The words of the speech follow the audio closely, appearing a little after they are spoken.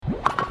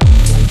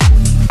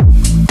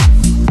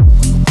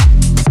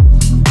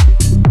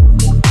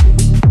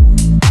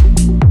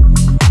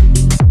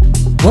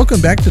Welcome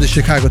back to the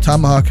Chicago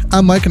Tomahawk.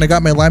 I'm Mike, and I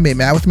got my line mate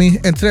Matt with me.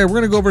 And today we're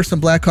going to go over some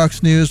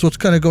Blackhawks news, what's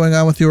kind of going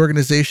on with the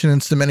organization,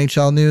 and some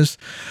NHL news.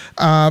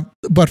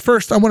 But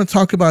first, I want to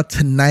talk about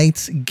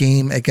tonight's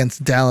game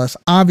against Dallas.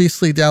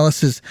 Obviously,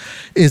 Dallas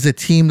is a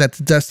team that's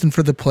destined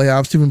for the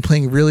playoffs. They've been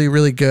playing really,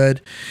 really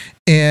good.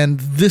 And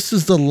this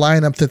is the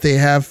lineup that they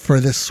have for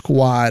this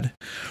squad.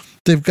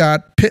 They've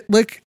got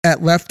Pitlick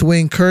at left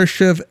wing,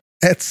 Khrushchev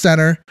at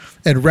center,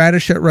 and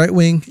Radish at right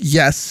wing.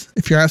 Yes,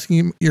 if you're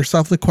asking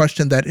yourself the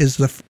question, that is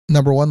the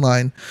number one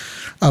line.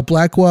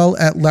 Blackwell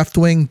at left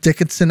wing,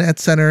 Dickinson at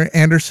center,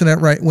 Anderson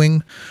at right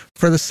wing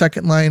for the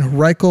second line,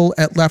 Reichel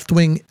at left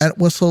wing,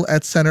 Entwistle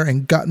at center,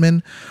 and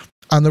Gutman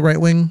on the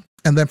right wing.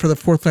 And then for the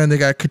fourth line, they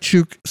got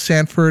Kachuk,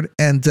 Sanford,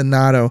 and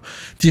Donato.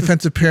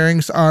 Defensive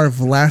pairings are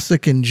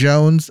Vlasic and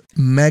Jones,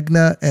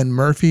 Magna and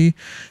Murphy,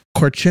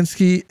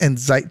 Korchinski and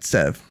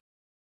Zaitsev.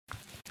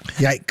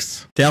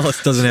 Yikes.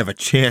 Dallas doesn't have a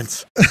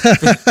chance.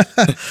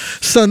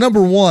 So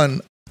number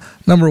one,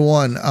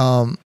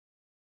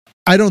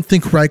 I don't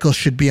think Reichel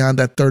should be on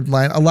that third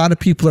line. A lot of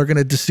people are going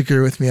to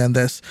disagree with me on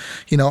this.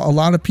 You know, a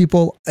lot of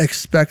people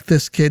expect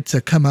this kid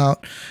to come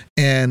out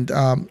and,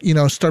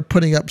 start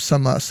putting up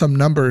some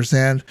numbers.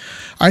 And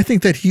I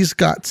think that he's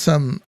got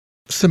some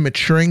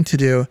maturing to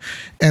do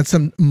and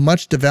some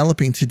much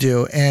developing to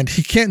do. And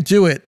he can't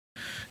do it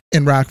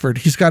in Rockford.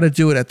 He's got to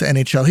do it at the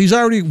NHL. He's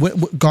already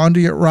gone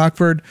to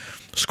Rockford,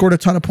 scored a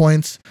ton of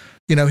points.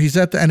 You know, he's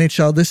at the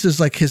NHL. This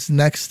is like his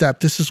next step.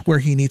 This is where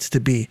he needs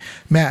to be.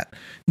 Matt,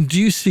 do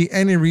you see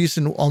any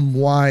reason on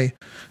why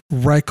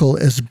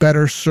Reichel is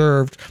better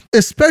served,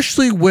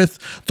 especially with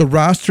the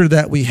roster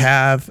that we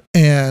have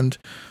and,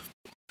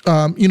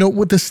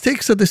 with the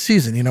stakes of the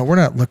season? You know, we're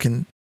not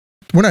going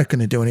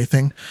to do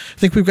anything. I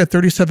think we've got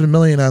 $37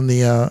 million on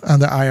the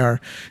IR.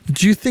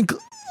 Do you think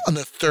on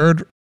the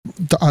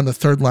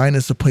third line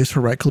is the place for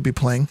Reichel to be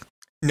playing?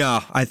 No,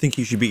 I think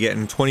he should be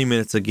getting 20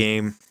 minutes a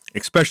game,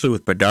 especially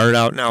with Bedard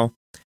out now.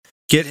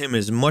 Get him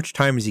as much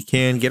time as you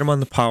can. Get him on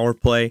the power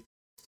play.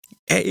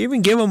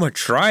 Even give him a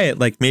try at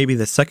like maybe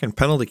the second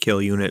penalty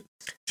kill unit,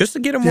 just to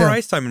get him more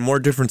ice time in more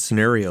different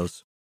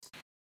scenarios.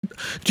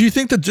 Do you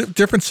think the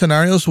different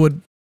scenarios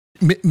would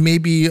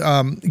maybe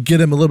get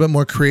him a little bit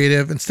more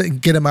creative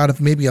and get him out of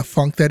maybe a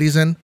funk that he's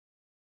in?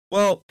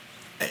 Well,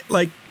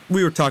 like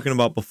we were talking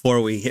about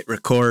before we hit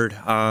record,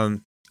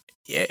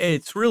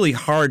 it's really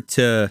hard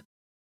to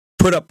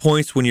put up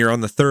points when you're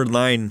on the third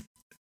line.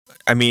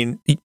 I mean,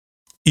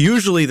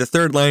 usually the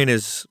third line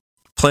is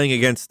playing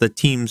against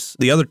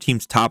the other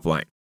team's top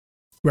line.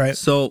 Right.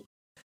 So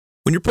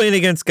when you're playing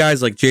against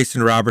guys like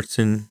Jason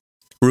Robertson,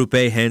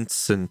 Rupe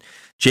Hintz, and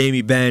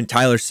Jamie Benn,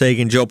 Tyler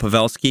Seguin, Joe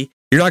Pavelski,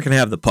 you're not going to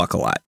have the puck a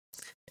lot.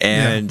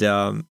 And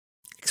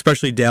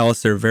especially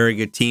Dallas, they're a very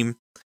good team.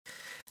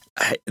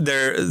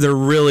 There's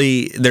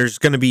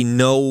going to be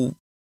no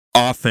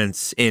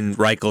offense in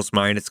Reichel's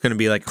mind. It's going to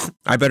be like,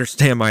 I better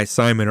stay on my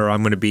assignment or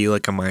I'm going to be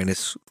like a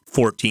minus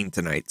 14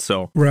 tonight.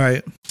 So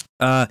right.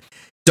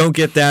 Don't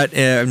get that.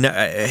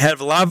 I have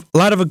a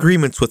lot of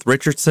agreements with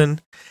Richardson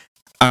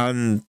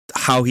on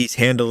how he's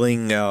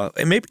handling,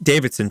 and maybe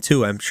Davidson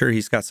too. I'm sure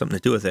he's got something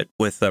to do with it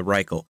with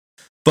Reichel.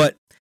 But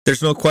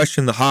there's no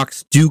question the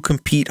Hawks do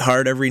compete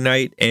hard every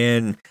night,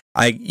 and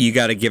you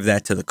got to give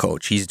that to the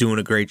coach. He's doing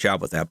a great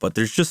job with that. But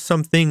there's just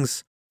some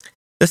things.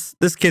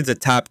 This kid's a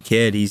top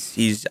kid.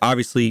 He's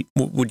obviously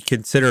would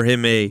consider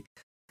him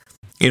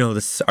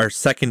our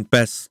second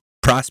best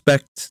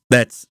prospect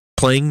that's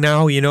playing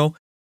now. You know,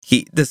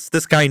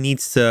 this guy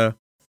needs to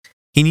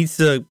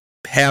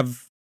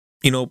have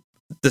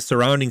the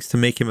surroundings to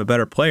make him a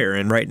better player,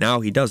 and right now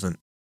he doesn't.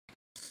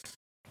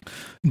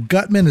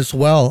 Gutman as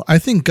well. I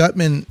think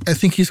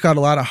he's got a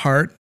lot of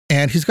heart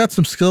and he's got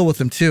some skill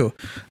with him too.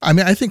 I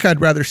mean, I think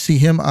I'd rather see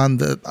him on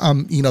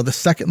the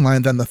second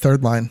line than the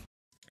third line.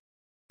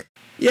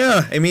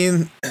 Yeah, I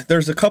mean,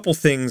 there's a couple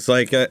things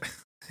like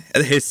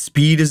his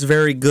speed is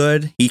very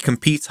good. He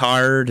competes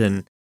hard,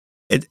 and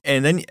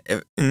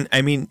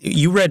I mean,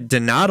 you read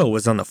Donato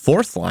was on the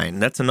fourth line.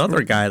 That's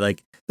another guy.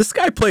 Like this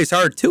guy plays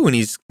hard too, and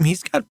he's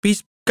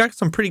got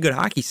some pretty good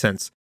hockey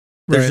sense.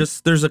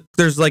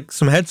 There's like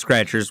some head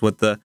scratchers with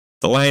the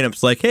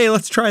lineups. Like, hey,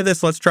 let's try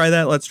this, let's try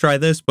that, let's try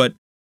this. But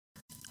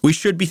we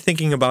should be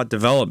thinking about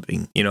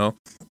developing.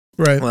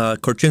 Right?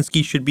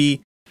 Korchinski should be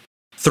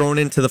thrown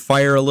into the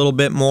fire a little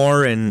bit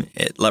more, and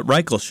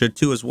Reichel should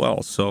too as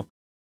well. So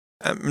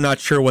I'm not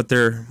sure what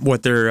their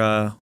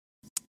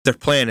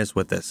plan is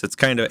with this.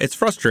 It's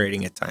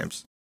frustrating at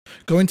times.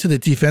 Going to the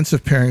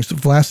defensive pairings,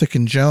 Vlasic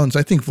and Jones,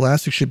 I think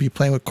Vlasic should be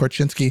playing with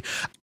Korchinski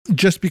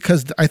just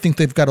because I think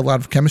they've got a lot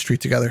of chemistry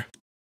together.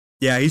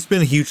 Yeah, he's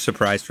been a huge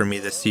surprise for me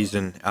this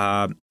season.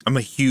 I'm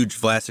a huge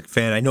Vlasic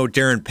fan. I know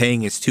Darren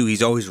Pang is too.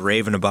 He's always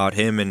raving about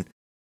him, and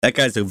that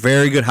guy's a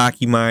very good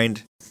hockey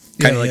mind,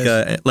 kind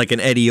of like an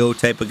Eddie O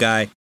type of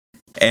guy.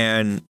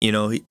 And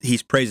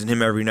he's praising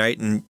him every night.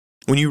 And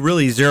when you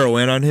really zero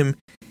in on him,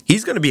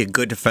 he's going to be a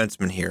good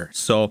defenseman here.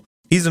 So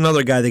he's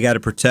another guy they got to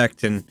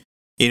protect and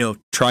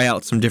try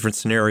out some different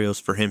scenarios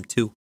for him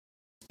too.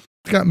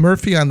 got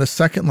Murphy on the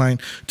second line.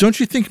 Don't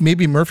you think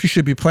maybe Murphy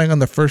should be playing on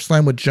the first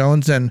line with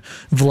Jones and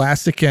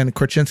Vlasic and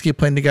Korchinski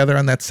playing together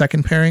on that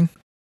second pairing?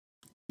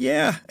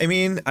 Yeah, I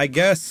mean, I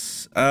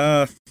guess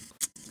Connor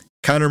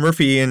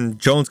Murphy and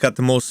Jones got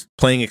the most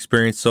playing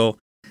experience, so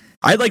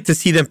I'd like to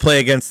see them play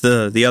against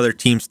the other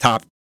team's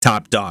top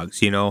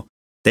dogs.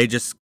 They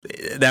just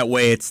that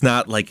way it's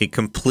not like a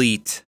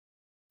complete,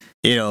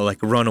 like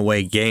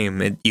runaway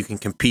game. You can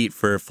compete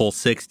for a full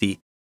 60.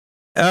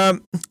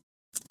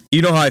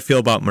 You know how I feel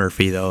about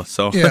Murphy though,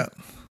 so yeah.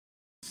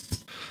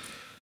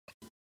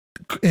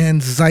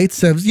 And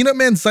Zaitsev,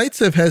 man,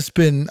 Zaitsev has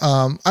been.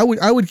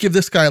 I would give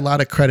this guy a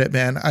lot of credit,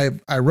 man.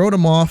 I wrote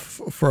him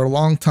off for a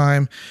long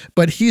time,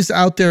 but he's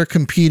out there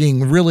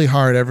competing really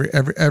hard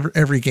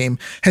every game.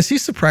 Has he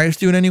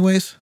surprised you in any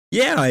ways?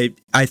 Yeah,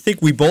 I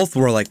think we both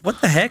were like, what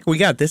the heck? We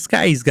got this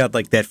guy. He's got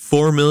like that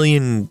 $4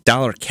 million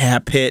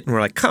cap hit, and we're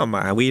like, come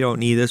on, we don't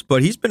need this.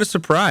 But he's been a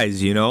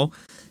surprise,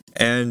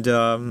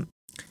 and.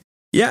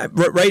 Yeah,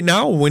 right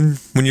now when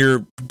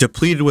you're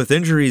depleted with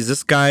injuries,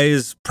 this guy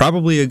is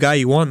probably a guy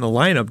you want in the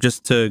lineup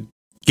just to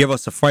give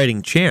us a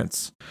fighting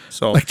chance.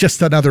 So like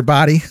just another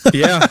body.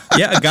 yeah,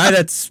 a guy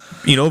that's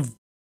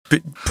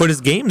put his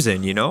games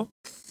in.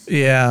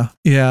 Yeah.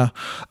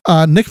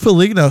 Nick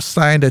Foligno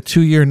signed a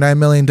 2-year, $9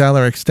 million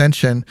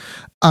extension.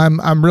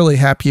 I'm really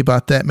happy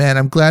about that, man.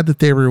 I'm glad that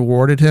they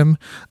rewarded him.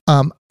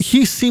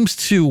 He seems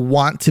to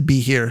want to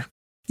be here.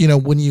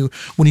 When you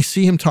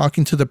see him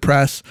talking to the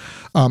press,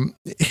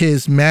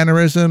 his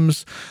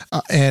mannerisms,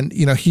 and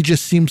he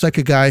just seems like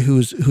a guy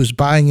who's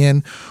buying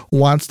in,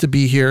 wants to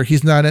be here.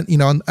 He's not, at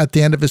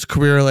the end of his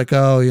career, like,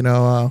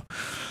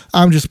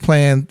 I'm just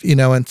playing,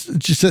 and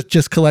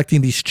just collecting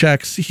these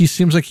checks. He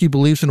seems like he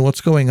believes in what's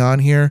going on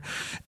here,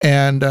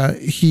 and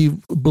he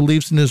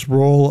believes in his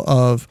role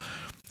of,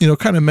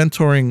 kind of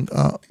mentoring,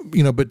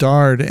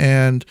 Bedard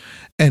and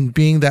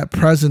being that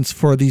presence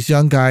for these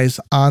young guys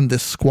on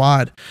this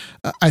squad.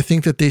 I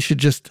think that they should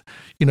just,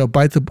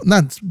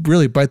 not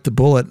really bite the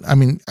bullet. I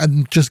mean,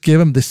 just give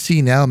him the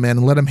C now, man,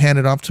 and let him hand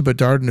it off to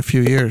Bedard in a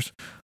few years.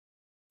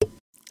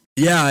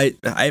 Yeah,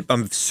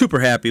 I'm super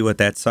happy with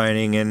that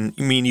signing. And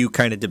I mean, you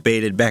kind of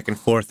debated back and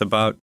forth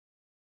about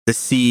the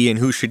C and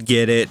who should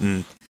get it.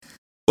 And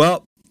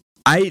well,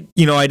 I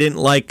didn't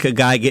like a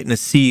guy getting a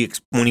C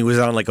when he was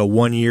on like a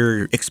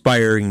 1-year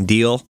expiring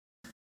deal.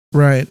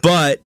 Right.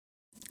 But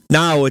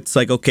now it's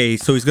like, okay,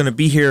 so he's going to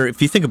be here.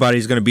 If you think about it,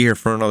 he's going to be here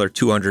for another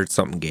 200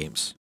 something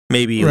games,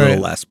 maybe a little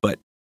less, but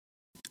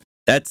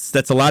that's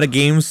a lot of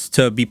games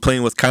to be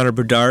playing with Connor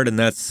Bedard. And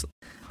that's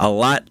a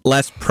lot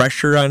less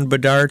pressure on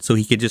Bedard. So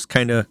he could just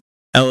kind of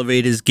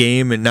elevate his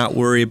game and not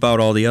worry about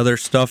all the other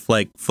stuff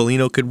like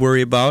Foligno could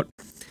worry about.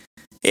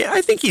 Yeah,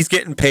 I think he's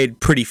getting paid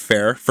pretty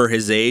fair for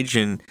his age,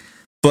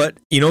 but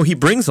he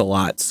brings a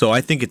lot, so I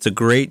think it's a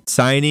great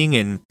signing.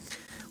 And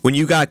when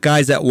you got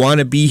guys that want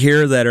to be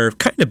here that are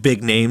kind of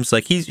big names,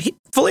 like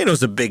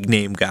Foligno's a big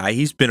name guy.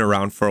 He's been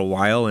around for a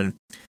while, and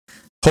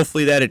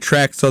hopefully that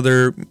attracts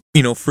other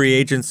free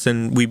agents,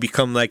 and we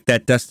become like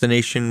that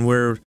destination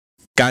where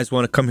guys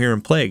want to come here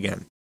and play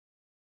again.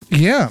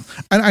 Yeah,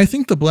 and I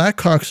think the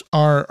Blackhawks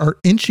are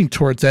inching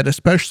towards that,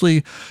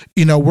 especially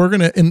we're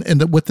gonna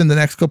within the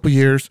next couple of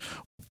years.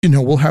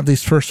 We'll have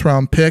these first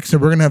round picks,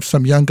 and we're going to have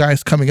some young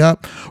guys coming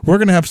up. We're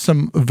going to have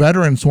some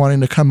veterans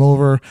wanting to come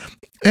over,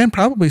 and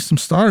probably some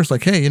stars.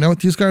 Like, hey,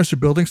 these guys are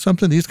building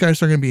something. These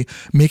guys are going to be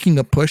making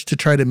a push to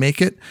try to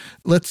make it.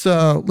 Let's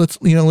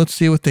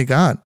see what they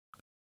got.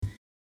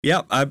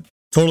 Yeah, I'm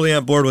totally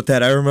on board with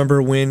that. I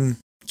remember when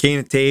Kane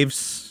and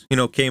Taves,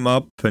 came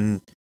up,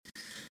 and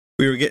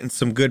we were getting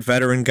some good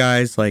veteran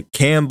guys like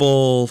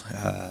Campbell,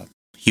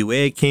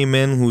 Huey came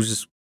in, who's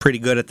just pretty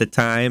good at the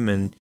time,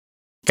 and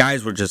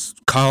guys were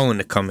just calling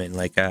to come in.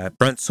 Like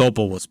Brent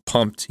Sopel was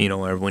pumped,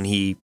 when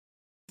he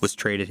was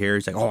traded here.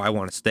 He's like, "Oh, I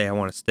want to stay,"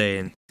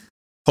 and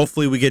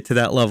hopefully we get to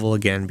that level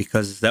again,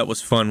 because that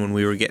was fun when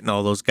we were getting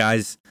all those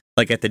guys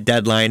like at the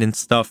deadline and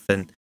stuff.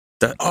 And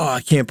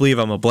I can't believe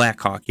I'm a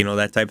Blackhawk,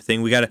 that type of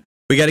thing. We gotta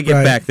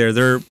get back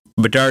there.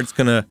 Bedard's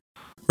gonna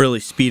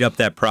really speed up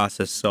that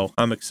process, so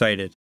I'm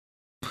excited.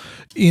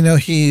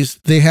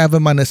 They have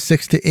him on a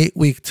 6 to 8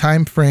 week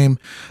time frame.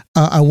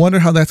 I wonder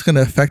how that's going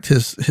to affect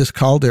his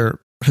Calder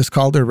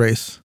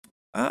race.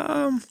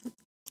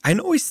 I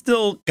know he's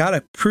still got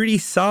a pretty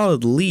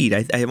solid lead.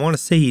 I want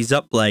to say he's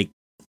up like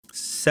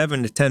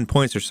 7 to 10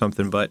 points or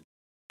something, but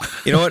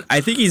you know what? I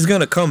think he's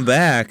going to come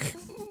back,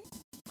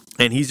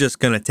 and he's just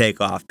going to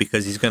take off,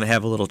 because he's going to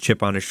have a little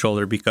chip on his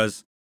shoulder,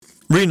 because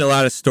reading a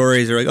lot of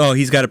stories are like, oh,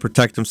 he's got to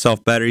protect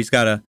himself better. He's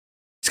got to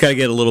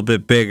get a little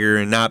bit bigger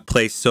and not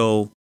play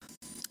so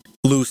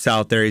loose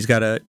out there. He's got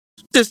to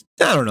just,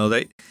 I don't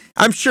know.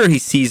 I'm sure he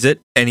sees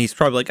it, and he's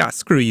probably like,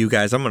 screw you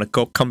guys. I'm going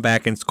to come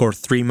back and score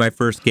 3 my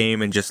first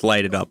game and just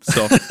light it up.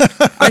 So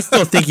I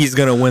still think he's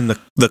going to win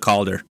the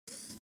Calder.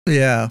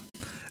 Yeah.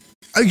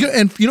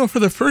 And, for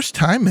the first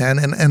time, man,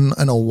 and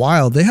in a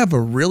while, they have a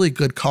really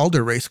good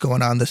Calder race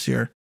going on this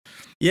year.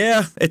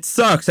 Yeah, it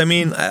sucks. I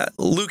mean,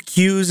 Luke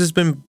Hughes has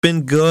been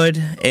good,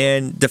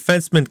 and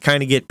defensemen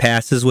kind of get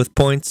passes with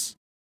points.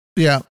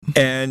 Yeah.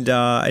 And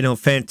I know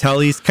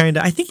Fantelli's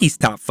I think he's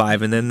top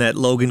 5, and then that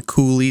Logan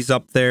Cooley's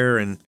up there,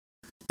 and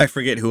I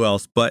forget who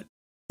else. But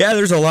yeah,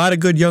 there's a lot of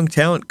good young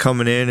talent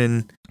coming in,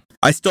 and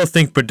I still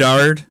think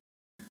Bedard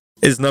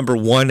is number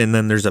 1, and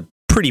then there's a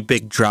pretty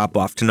big drop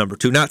off to number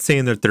 2. Not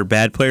saying that they're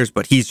bad players,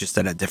 but he's just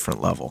at a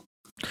different level.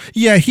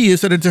 Yeah, he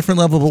is at a different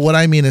level, but what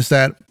I mean is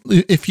that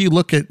if you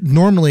look at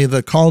normally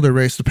the Calder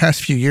race the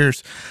past few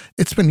years,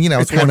 it's been,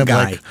 it's kind one of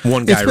guy, like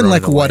one guy it's been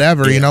like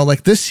whatever,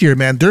 like this year,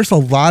 man, there's a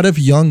lot of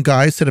young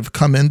guys that have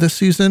come in this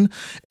season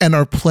and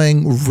are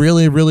playing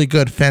really, really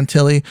good.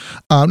 Fantilli,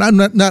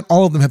 not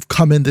all of them have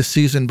come in this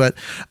season, but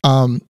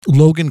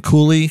Logan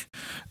Cooley,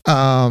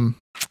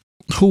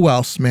 who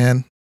else,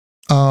 man?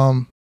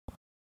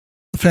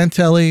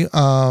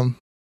 Fantelli,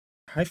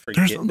 I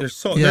forget.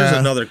 There's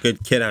another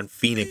good kid on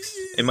Phoenix.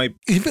 It might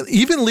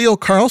even Leo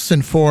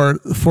Carlson for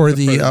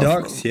the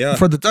Ducks. Yeah,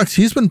 for the Ducks.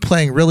 He's been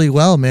playing really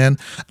well, man.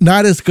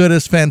 Not as good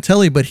as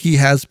Fantilli, but he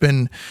has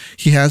been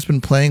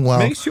playing well.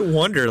 It makes you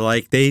wonder,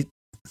 like they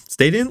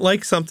didn't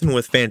like something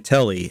with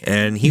Fantilli,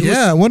 and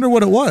I wonder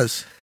what it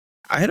was.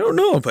 I don't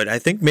know, but I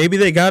think maybe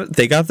they got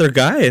their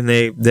guy, and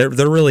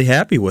they're really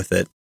happy with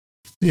it.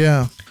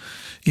 Yeah.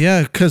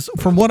 Yeah, because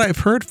from what I've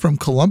heard from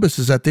Columbus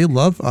is that they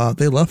love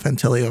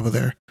Fantilli over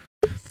there.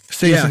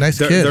 Say he's a nice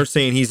kid. They're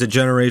saying he's a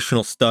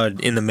generational stud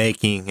in the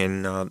making,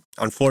 and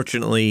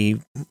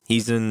unfortunately,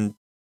 he's in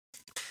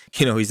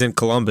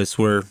Columbus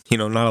where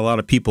not a lot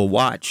of people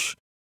watch.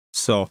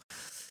 So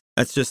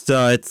that's just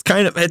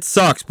it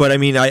sucks. But I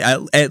mean, I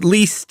at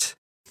least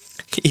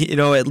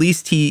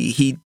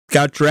he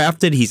got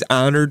drafted. He's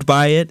honored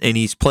by it, and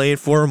he's playing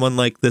for him.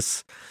 Unlike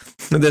this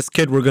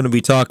kid we're going to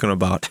be talking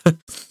about.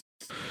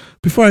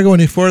 Before I go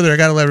any further, I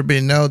got to let everybody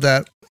know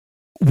that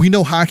we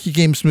know hockey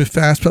games move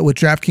fast, but with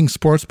DraftKings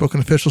Sportsbook, an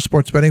official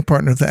sports betting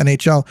partner of the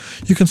NHL,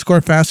 you can score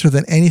faster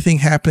than anything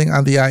happening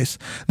on the ice.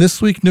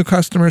 This week, new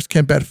customers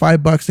can bet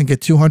 $5 and get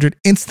 $200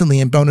 instantly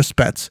in bonus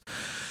bets.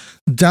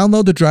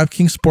 Download the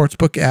DraftKings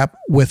Sportsbook app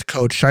with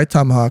code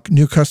ShyTomahawk.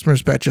 New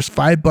customers bet just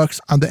 $5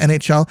 on the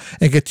NHL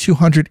and get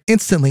 $200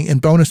 instantly in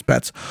bonus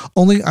bets.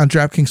 Only on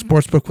DraftKings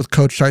Sportsbook with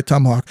code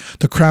ShyTomahawk.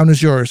 The crown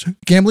is yours.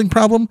 Gambling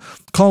problem?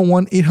 Call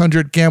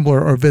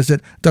 1-800-GAMBLER or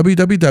visit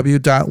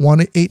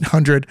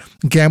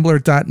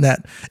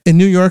www.1800gambler.net. In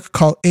New York,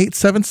 call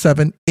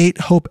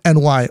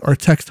 877-8-HOPE-NY or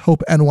text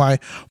HOPE-NY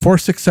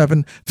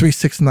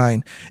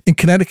 467-369. In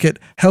Connecticut,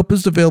 help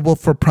is available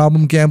for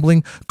problem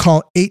gambling.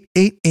 Call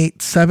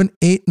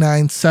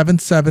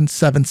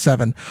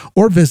 888-789-7777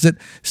 or visit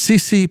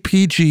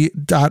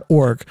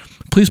ccpg.org.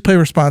 Please play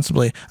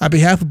responsibly. On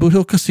behalf of Boot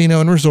Hill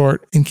Casino and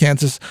Resort in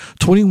Kansas,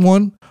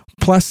 21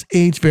 plus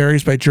age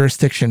varies by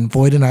jurisdiction,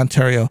 void in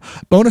Ontario.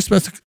 Bonus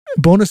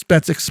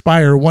bets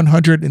expire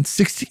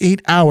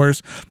 168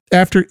 hours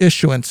after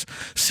issuance.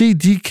 See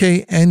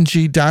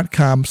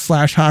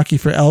dkng.com/hockey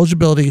for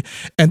eligibility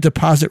and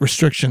deposit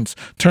restrictions,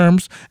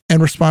 terms,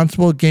 and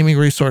responsible gaming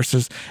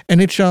resources.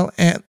 NHL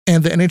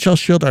and the NHL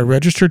Shield are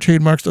registered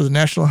trademarks of the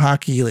National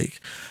Hockey League.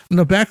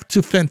 Now back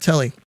to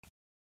Fantilli.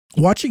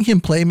 Watching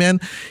him play,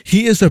 man,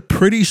 he is a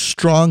pretty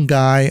strong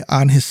guy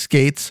on his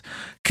skates,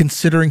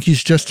 considering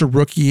he's just a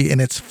rookie and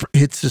it's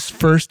his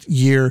first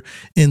year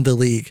in the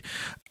league.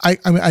 I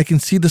mean, I can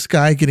see this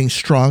guy getting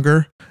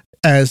stronger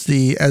as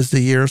the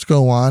years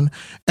go on,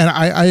 and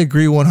I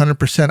agree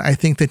 100%. I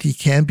think that he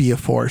can be a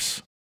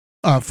force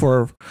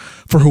for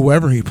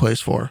whoever he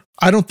plays for.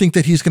 I don't think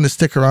that he's going to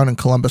stick around in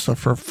Columbus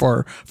for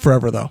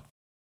forever, though.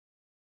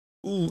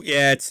 Ooh,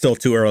 yeah, it's still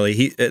too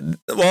early.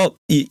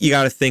 You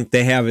got to think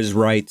they have his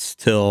rights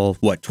till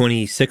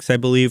 26, I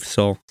believe.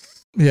 So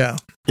yeah,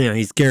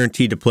 he's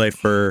guaranteed to play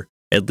for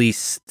at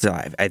least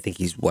I think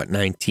he's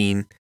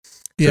 19. So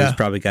yeah, he's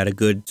probably got a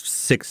good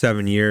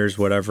 6-7 years,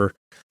 whatever.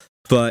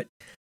 But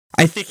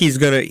I think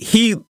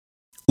he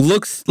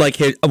looks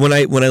like when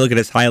I look at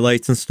his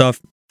highlights and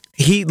stuff,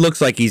 he looks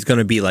like he's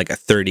gonna be like a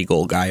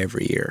 30-goal guy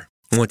every year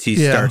once he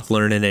starts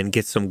learning and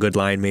gets some good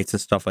line mates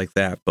and stuff like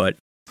that. But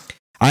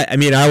I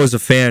mean, I was a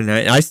fan.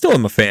 I still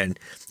am a fan.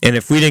 And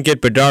if we didn't get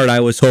Bedard,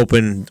 I was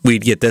hoping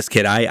we'd get this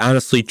kid. I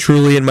honestly,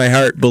 truly in my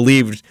heart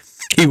believed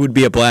he would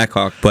be a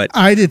Blackhawk, but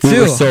I did too.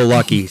 We were so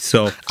lucky.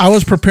 So I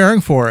was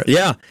preparing for it.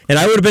 Yeah, and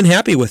I would have been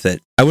happy with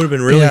it. I would have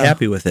been really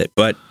happy with it.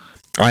 But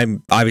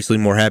I'm obviously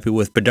more happy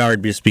with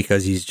Bedard just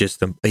because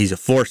he's a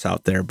force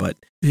out there. But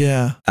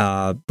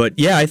I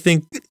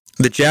think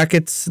the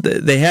Jackets,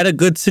 they had a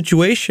good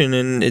situation,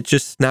 and it's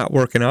just not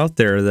working out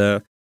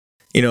there.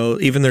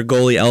 Even their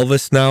goalie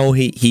Elvis now,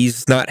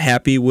 he's not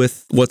happy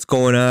with what's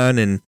going on,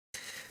 and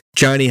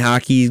Johnny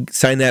Hockey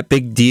signed that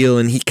big deal,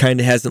 and he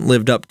kind of hasn't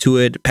lived up to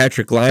it.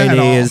 Patrick Laine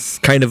is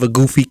kind of a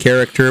goofy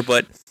character,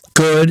 but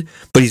good,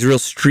 but he's real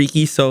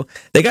streaky, so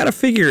they got to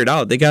figure it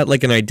out. They got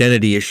like an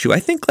identity issue. I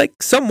think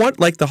somewhat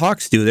like the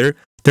Hawks do.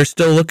 They're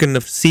still looking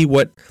to see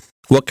what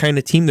kind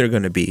of team they're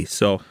going to be.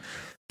 So,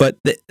 but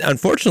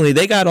unfortunately,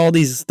 they got all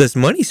this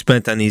money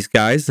spent on these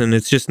guys, and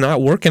it's just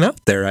not working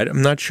out there.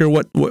 I'm not sure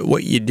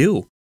what you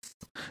do.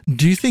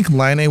 Do you think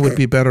Laine would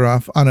be better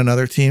off on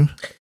another team?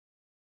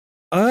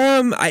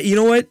 You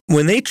know what?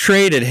 When they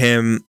traded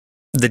him,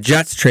 the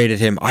Jets traded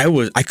him,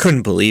 I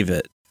couldn't believe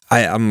it.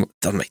 I'm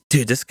like,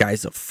 dude, this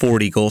guy's a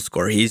 40 goal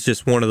scorer. He's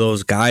just one of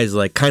those guys,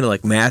 like kind of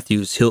like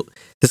Matthews.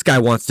 This guy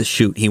wants to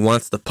shoot. He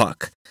wants the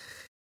puck.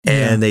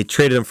 And they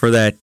traded him for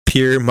that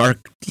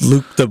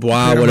Luc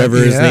Dubois, whatever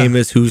his name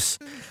is,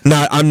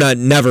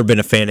 never been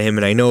a fan of him.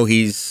 And I know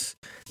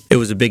it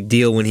was a big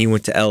deal when he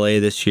went to LA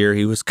this year.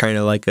 He was kind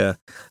of like a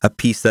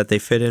piece that they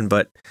fit in.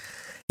 But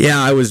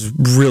yeah, I was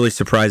really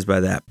surprised by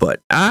that. But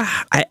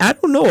I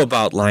don't know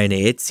about Line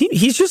A.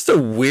 He's just a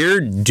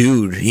weird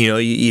dude. You know,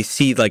 you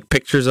see like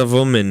pictures of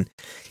him and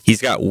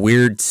he's got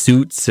weird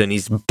suits and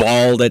he's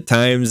bald at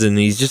times and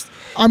he's just.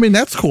 I mean,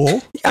 that's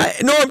cool.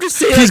 I'm just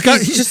saying.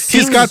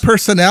 He's got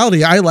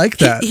personality. I like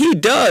that. He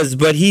does,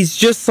 but he's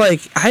just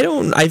like,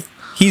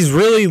 he's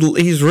really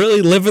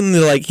living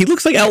the, like, he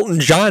looks like Elton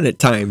John at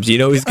times. You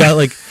know, he's got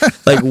like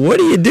what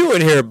are you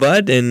doing here,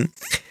 bud? And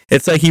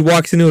it's like he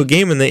walks into a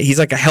game and he's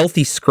like a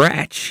healthy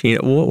scratch. You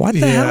know, what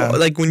the hell?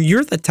 Like when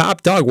you're the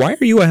top dog, why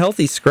are you a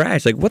healthy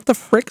scratch? Like what the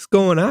frick's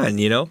going on?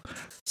 You know.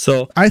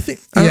 So I think,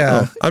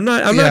 I'm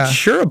not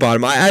sure about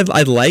him.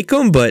 I like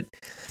him, but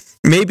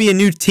maybe a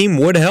new team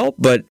would help.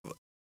 But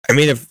I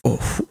mean,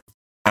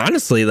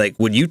 honestly, like,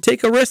 would you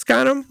take a risk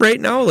on him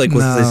right now? Like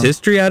with his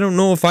history, I don't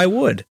know if I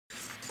would.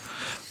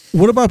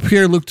 What about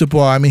Pierre-Luc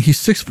Dubois? I mean, he's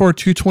 6'4",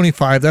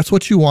 225. That's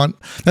what you want.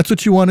 That's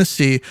what you want to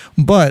see.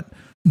 But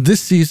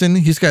this season,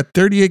 he's got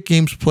 38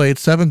 games played,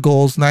 7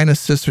 goals, 9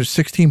 assists, or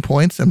 16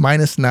 points, and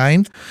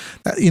 -9.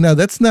 You know,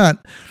 that's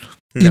not.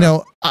 You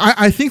know,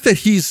 I think that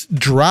he's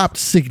dropped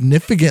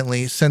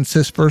significantly since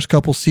his first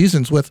couple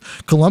seasons with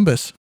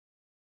Columbus.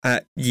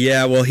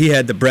 Yeah, well, he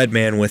had the bread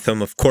man with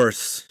him. Of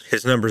course,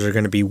 his numbers are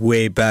going to be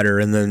way better.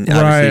 And then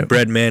obviously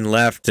bread man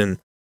left, and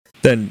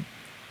then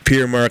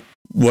Pierre-Marc,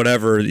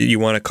 whatever you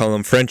want to call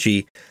him,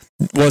 Frenchie,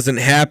 wasn't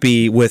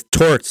happy with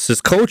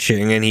Torts'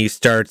 coaching, and he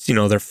starts, you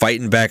know, they're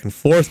fighting back and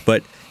forth.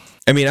 But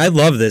I mean, I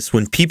love this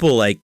when people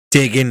like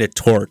dig into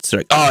Torts. They're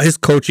like, oh, his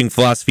coaching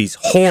philosophy is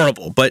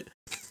horrible, but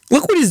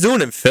look what he's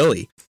doing in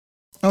Philly.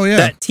 Oh, yeah.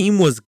 That team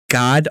was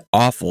god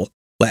awful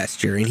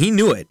last year, and he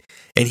knew it.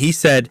 And he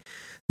said,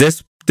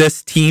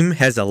 this team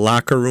has a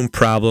locker room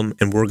problem,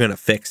 and we're going to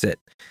fix it.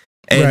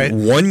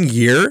 And 1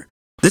 year,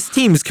 this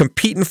team is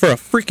competing for a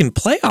freaking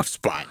playoff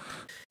spot.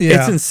 Yeah.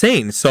 It's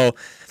insane. So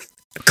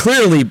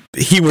clearly,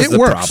 he was the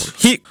problem.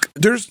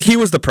 He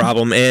was the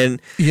problem.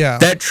 And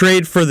that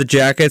trade for the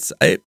Jackets,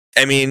 I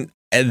mean,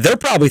 they're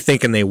probably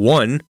thinking they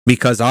won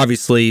because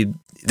obviously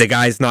the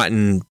guy's not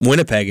in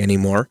Winnipeg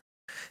anymore.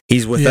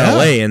 He's with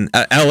LA, and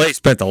LA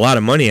spent a lot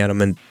of money on him.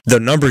 And the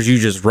numbers you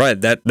just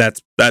read,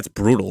 that's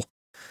brutal.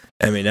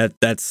 I mean,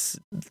 that's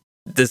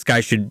this guy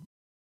should.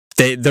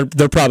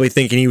 They're probably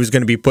thinking he was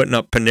going to be putting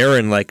up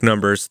Panarin like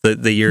numbers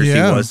the years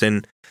he was,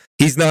 and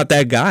he's not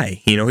that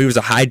guy. You know, he was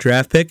a high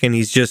draft pick, and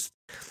he's just.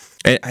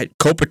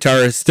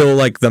 Kopitar is still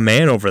like the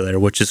man over there,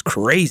 which is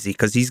crazy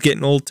because he's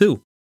getting old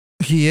too.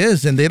 He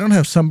is, and they don't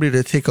have somebody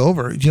to take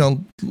over. You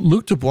know,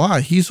 Luc Dubois,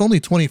 he's only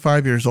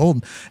 25 years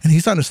old, and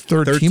he's on his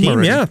third team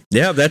already.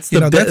 Yeah, that's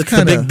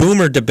the big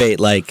boomer debate.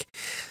 Like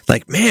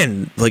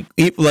man,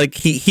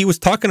 he was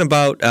talking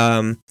about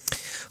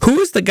who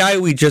was the guy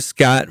we just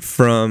got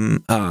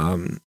from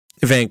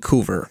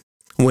Vancouver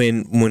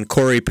when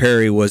Corey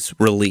Perry was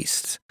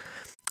released?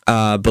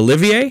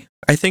 Bolivier,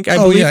 I believe.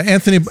 Oh yeah,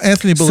 Anthony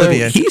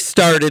Bolivier. So he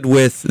started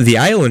with the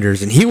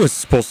Islanders, and he was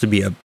supposed to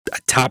be a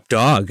top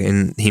dog,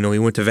 and you know he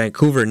went to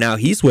Vancouver. Now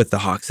he's with the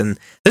Hawks, and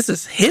this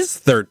is his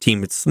third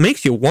team. It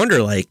makes you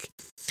wonder, like,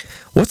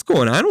 what's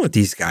going on with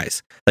these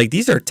guys? Like,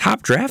 these are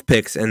top draft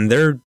picks, and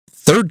they're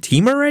third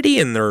team already,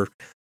 and they're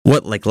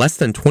like less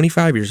than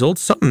 25 years old.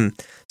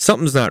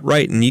 Something's not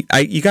right, and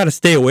you got to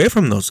stay away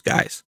from those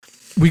guys.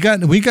 We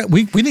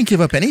didn't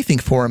give up anything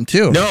for him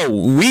too.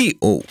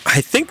 No,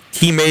 I think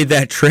he made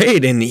that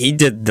trade, and he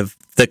did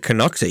the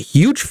Canucks a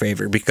huge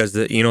favor because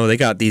they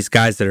got these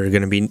guys that are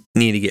going to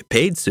need to get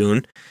paid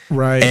soon,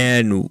 right?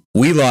 And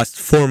we lost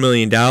 $4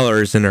 million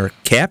in our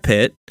cap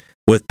hit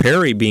with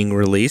Perry being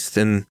released,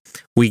 and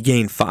we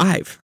gained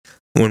 $5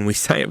 when we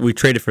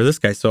traded for this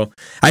guy. So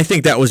I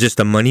think that was just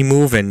a money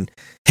move, and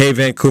hey,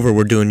 Vancouver,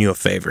 we're doing you a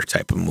favor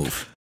type of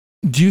move.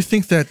 Do you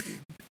think that?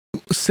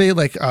 Say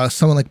like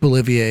someone like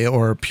Bolivier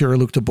or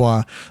Pierre-Luc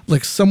Dubois,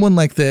 like someone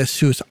like this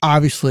who's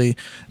obviously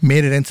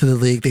made it into the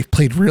league. They've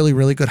played really,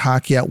 really good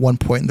hockey at one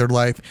point in their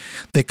life.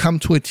 They come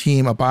to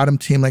a bottom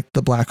team like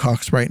the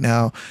Blackhawks right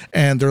now,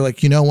 and they're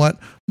like, you know what?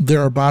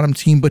 They're a bottom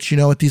team, but you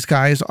know what? These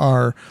guys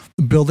are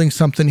building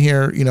something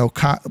here. You know,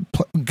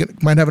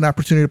 might have an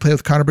opportunity to play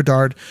with Connor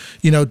Bedard.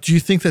 You know, do you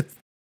think that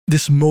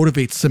this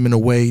motivates them in a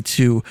way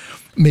to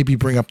maybe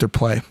bring up their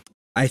play?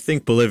 I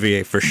think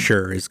Bolivier for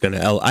sure is going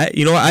to.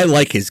 I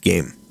like his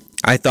game.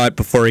 I thought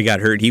before he got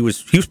hurt, he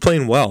was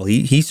playing well.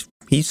 He's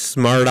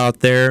smart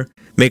out there,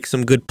 makes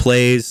some good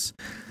plays,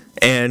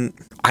 and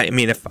I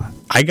mean, if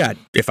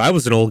I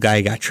was an old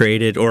guy, got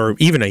traded, or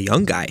even a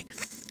young guy,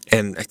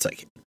 and it's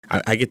like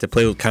I get to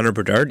play with Connor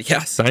Bedard, yeah,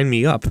 sign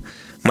me up.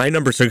 My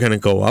numbers are going to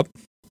go up.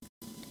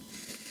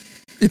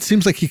 It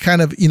seems like you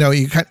kind of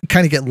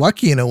get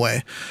lucky in a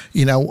way,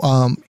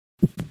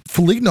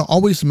 Foligno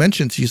always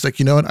mentions, he's like,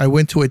 you know what, I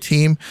went to a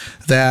team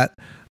that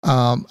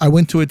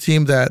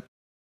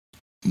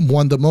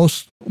won the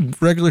most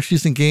regular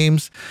season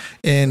games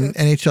in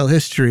NHL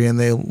history, and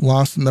they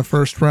lost in the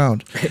first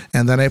round.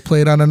 And then I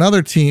played on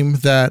another team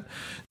that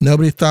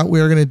nobody thought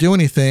we were going to do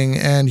anything,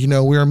 and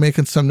we were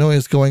making some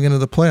noise going into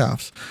the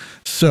playoffs.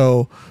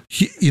 So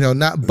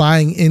not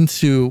buying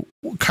into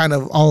kind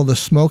of all of the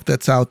smoke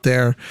that's out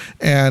there,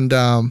 and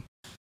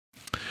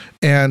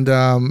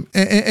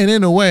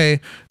in a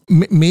way,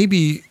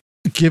 maybe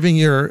giving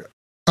your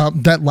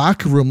that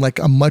locker room like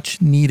a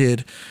much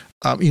needed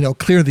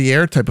clear the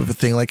air type of a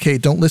thing. Like, hey,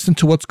 don't listen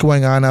to what's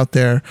going on out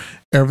there.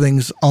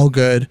 Everything's all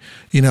good.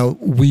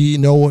 We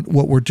know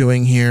what we're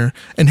doing here.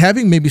 And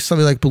having maybe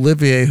somebody like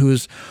Bolivier,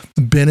 who's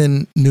been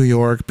in New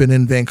York, been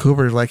in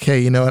Vancouver, like, hey,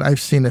 you know what?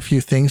 I've seen a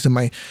few things in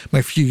my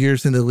few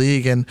years in the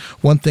league. And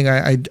one thing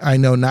I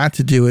know not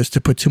to do is to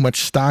put too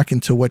much stock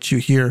into what you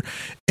hear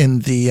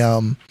in the,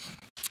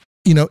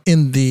 in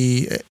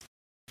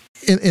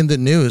the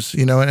news,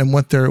 and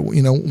what they're,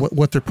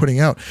 what they're putting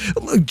out.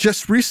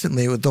 Just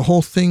recently, with the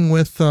whole thing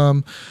with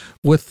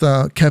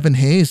Kevin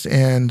Hayes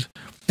and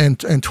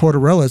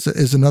Tortorella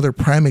is another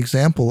prime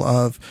example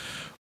of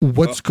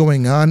what's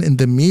going on in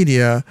the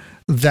media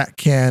that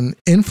can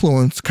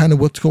influence kind of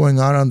what's going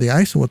on the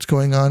ice and what's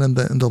going on in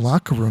the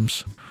locker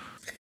rooms.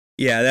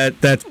 Yeah,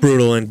 that's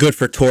brutal, and good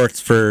for Torts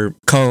for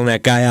calling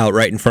that guy out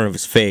right in front of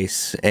his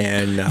face.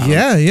 And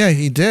yeah,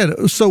 he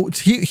did. So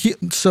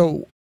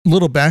so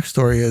little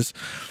backstory is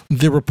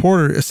the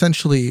reporter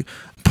essentially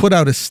put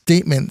out a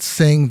statement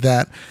saying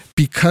that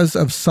because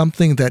of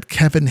something that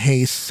Kevin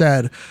Hayes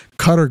said,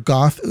 Cutter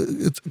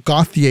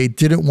Gauthier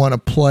didn't want to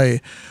play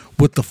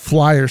with the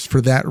Flyers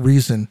for that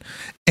reason.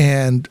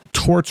 And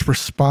Torts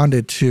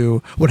responded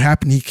to what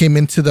happened. He came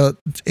into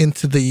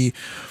the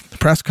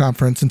press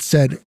conference and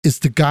said, "Is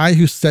the guy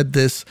who said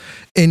this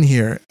in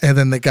here?" And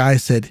then the guy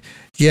said,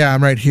 "Yeah,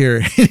 I'm right here."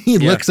 And he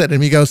looks at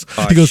him. He goes,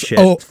 shit.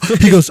 "Oh,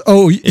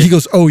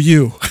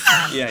 you."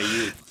 Yeah,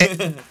 you.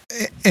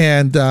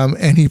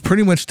 and he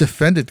pretty much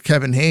defended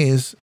Kevin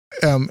Hayes,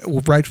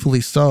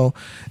 rightfully so,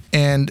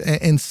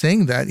 and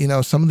saying that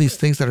some of these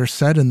things that are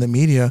said in the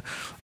media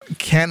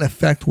can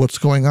affect what's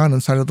going on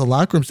inside of the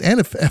locker rooms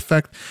and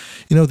affect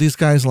these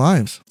guys'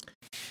 lives.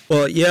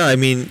 Well, yeah, I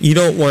mean, you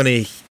don't want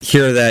to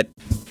hear that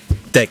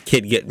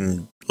kid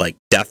getting like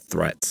death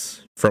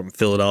threats from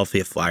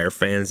Philadelphia Flyer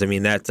fans. I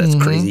mean, that's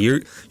crazy.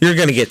 You're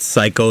going to get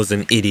psychos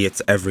and idiots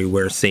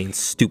everywhere saying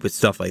stupid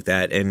stuff like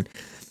that. And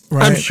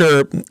right. I'm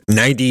sure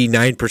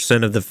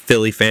 99% of the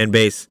Philly fan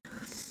base,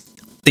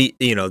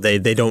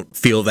 they don't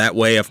feel that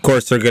way. Of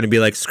course, they're going to be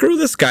like, screw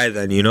this guy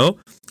then,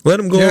 let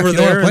him go over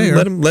there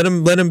and let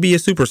him be a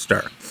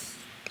superstar.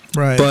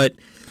 Right. But,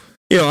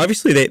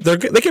 obviously they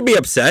can be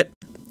upset,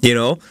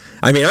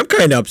 I mean, I'm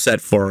kind of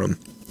upset for him.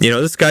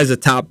 This guy's a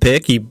top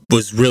pick. He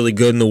was really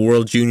good in the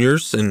World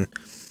Juniors, and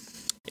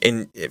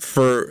if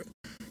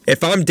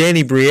I'm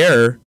Danny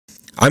Briere,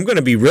 I'm going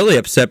to be really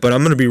upset, but I'm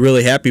going to be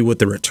really happy with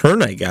the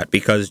return I got,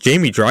 because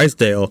Jamie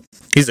Drysdale,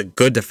 he's a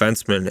good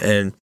defenseman,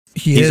 and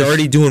he's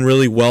already doing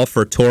really well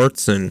for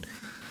Torts, and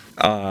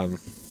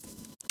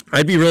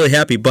I'd be really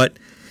happy. But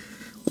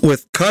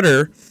with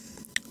Cutter,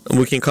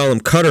 we can call him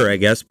Cutter, I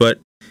guess, but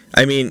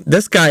I mean,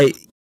 this guy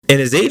and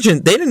his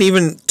agent, they didn't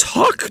even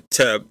talk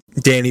to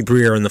Danny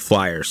Briere and the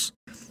Flyers.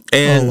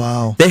 And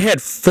they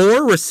had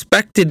 4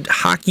 respected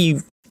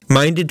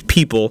hockey-minded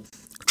people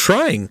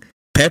trying.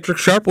 Patrick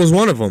Sharp was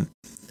one of them.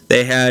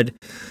 They had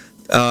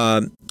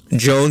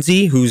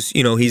Jonesy, who's,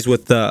 he's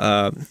with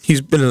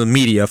he's been in the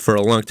media for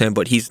a long time,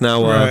 but he's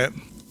now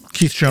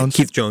Keith Jones.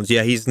 Keith Jones,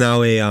 yeah, he's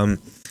now I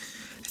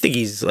think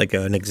he's like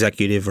an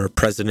executive or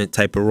president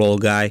type of role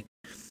guy.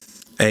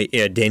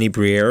 Danny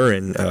Briere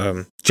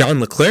and John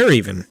LeClaire,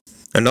 even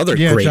another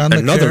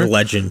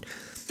legend.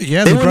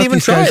 Yeah, they wouldn't even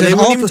try. They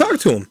wouldn't even talk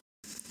to him,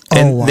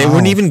 and they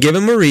wouldn't even give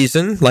him a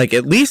reason. Like,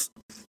 at least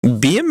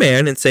be a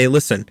man and say,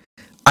 "Listen,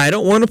 I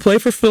don't want to play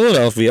for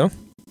Philadelphia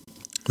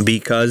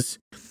because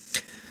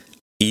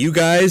you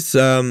guys."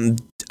 I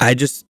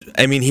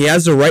mean, he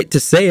has the right to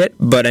say it,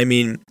 but I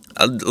mean,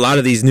 a lot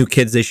of these new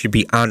kids, they should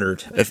be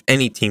honored if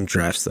any team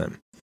drafts them,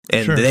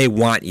 and they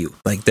want you,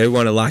 like they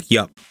want to lock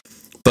you up.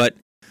 But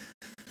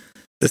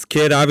this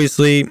kid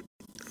obviously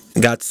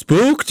got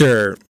spooked,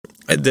 or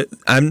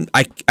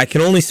I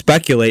can only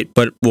speculate,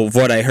 but with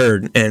what I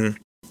heard, and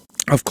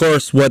of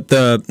course, what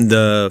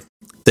the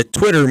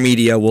Twitter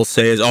media will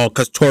say is, "Oh,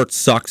 because Torts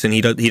sucks and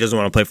he doesn't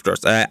want to play for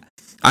Torts."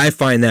 I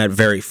find that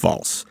very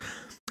false.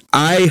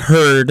 I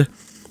heard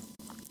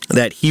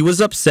that he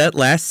was upset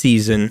last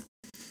season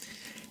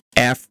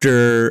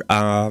after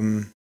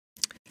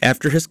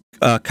his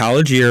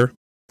college year.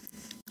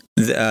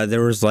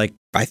 There was like,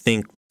 I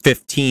think,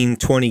 15,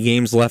 20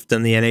 games left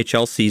in the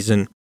NHL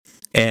season,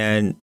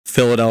 and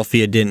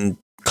Philadelphia didn't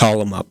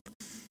call him up.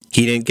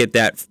 He didn't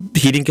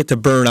get to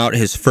burn out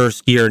his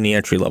first year in the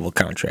entry-level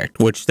contract,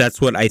 which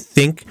that's what I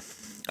think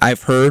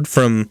I've heard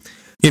from,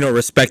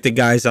 respected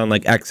guys on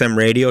like XM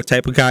radio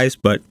type of guys,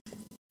 but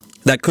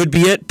that could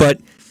be it. But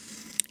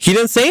he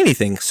didn't say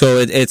anything, so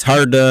it's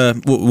hard to.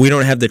 We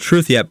don't have the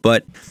truth yet,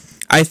 but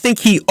I think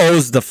he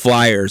owes the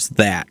Flyers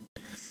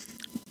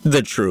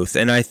the truth,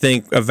 and I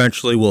think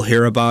eventually we'll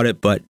hear about it.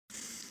 But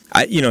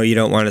you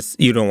don't want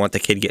the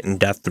kid getting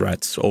death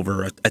threats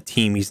over a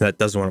team that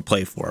doesn't want to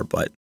play for.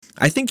 But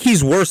I think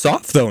he's worse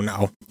off though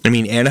now. I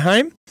mean,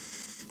 Anaheim,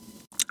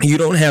 you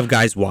don't have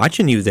guys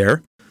watching you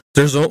there.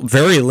 There's a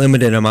very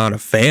limited amount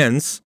of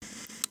fans.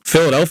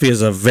 Philadelphia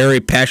is a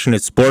very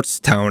passionate sports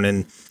town,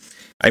 and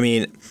I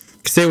mean,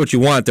 say what you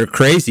want, they're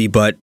crazy,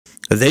 but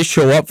they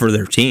show up for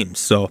their teams.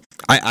 So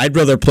I'd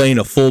rather play in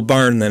a full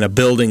barn than a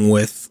building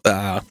with,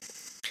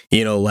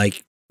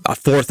 like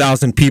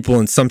 4,000 people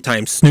and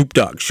sometimes Snoop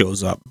Dogg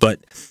shows up. But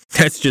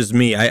that's just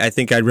me. I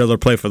think I'd rather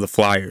play for the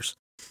Flyers.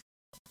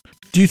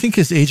 Do you think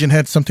his agent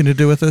had something to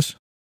do with this?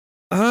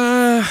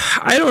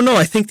 I don't know.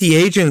 I think the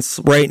agents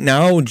right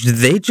now,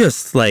 they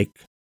just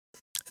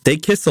they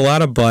kiss a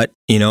lot of butt,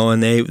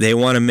 and they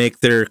want to make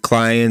their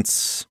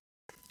clients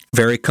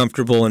very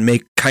comfortable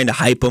and kind of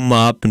hype them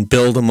up and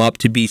build them up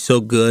to be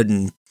so good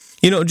and,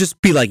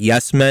 just be like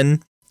yes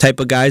men type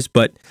of guys.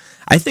 But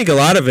I think a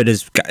lot of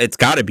it's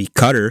got to be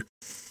Cutter.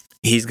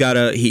 He's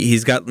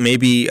got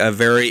maybe a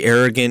very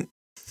arrogant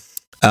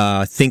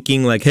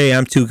thinking like, hey,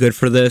 I'm too good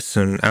for this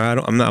and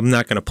I'm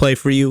not going to play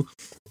for you.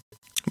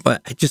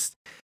 But I just,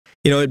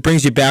 it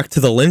brings you back to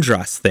the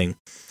Lindros thing.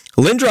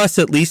 Lindros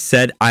at least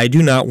said, I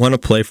do not want to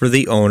play for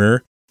the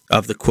owner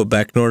of the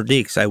Quebec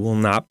Nordiques. I will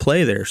not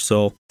play there.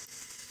 So,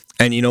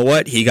 and you know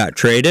what? He got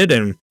traded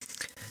and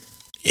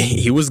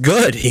he was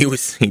good. He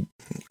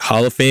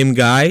Hall of Fame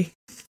guy.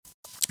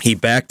 He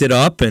backed it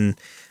up, and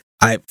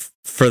I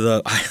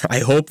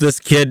hope this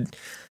kid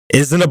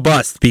isn't a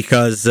bust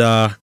because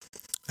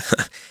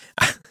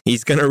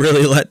he's gonna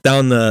really let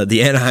down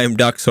the Anaheim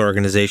Ducks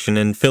organization,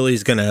 and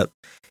Philly's gonna,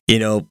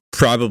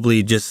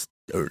 probably just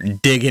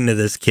dig into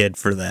this kid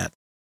for that.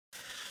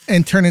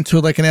 And turn into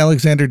like an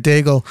Alexander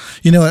Daigle.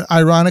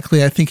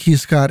 Ironically, I think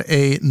he's got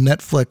a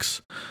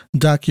Netflix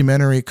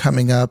documentary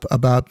coming up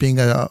about being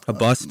a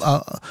bust.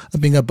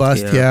 Being a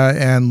bust, yeah,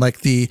 and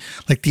like the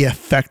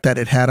effect that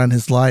it had on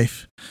his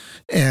life.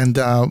 And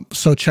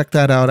so check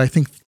that out. I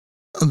think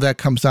that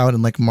comes out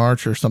in like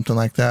March or something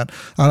like that.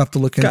 I'll have to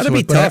look into it. Gotta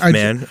be tough,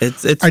 man.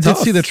 It's I tough.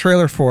 did see the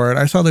trailer for it.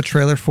 I saw the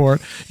trailer for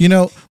it.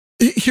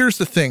 Here's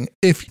the thing.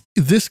 If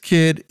this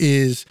kid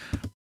is...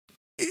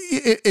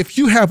 If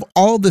you have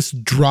all this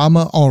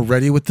drama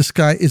already with this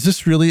guy, is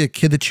this really a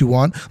kid that you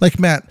want? Like,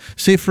 Matt,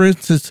 say for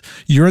instance,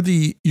 you're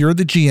the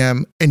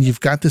GM and you've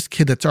got this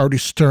kid that's already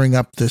stirring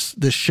up this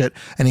shit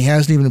and he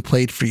hasn't even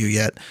played for you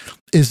yet.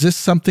 Is this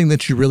something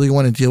that you really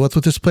want to deal with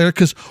this player?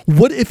 Because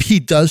what if he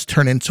does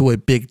turn into a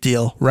big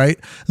deal, right?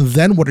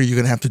 Then what are you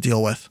going to have to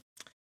deal with?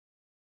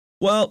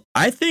 Well,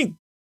 I think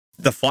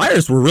the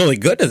Flyers were really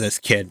good to this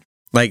kid.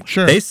 Like,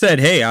 sure. They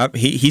said, hey,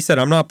 he said,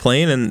 I'm not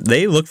playing, and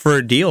they looked for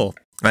a deal.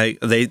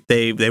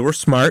 They were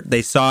smart.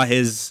 They saw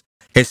his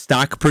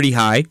stock pretty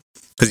high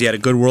because he had a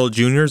good World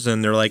Juniors,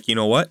 and they're like, you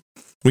know what,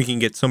 we can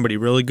get somebody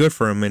really good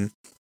for him,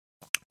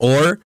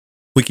 or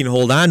we can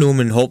hold on to him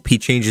and hope he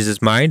changes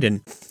his mind,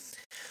 and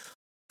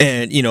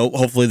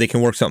hopefully they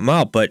can work something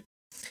out. But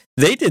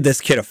they did this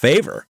kid a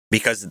favor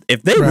because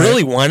if they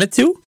really wanted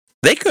to,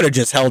 they could have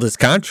just held his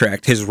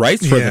contract, his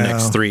rights for the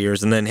next 3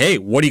 years, and then, hey,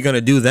 what are you going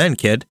to do then,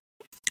 kid?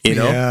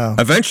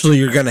 Eventually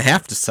you're going to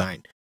have to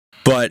sign.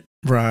 But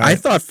I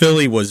thought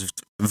Philly was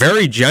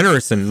very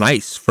generous and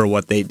nice for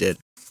what they did.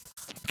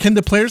 Can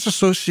the Players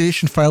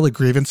Association file a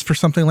grievance for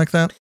something like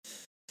that?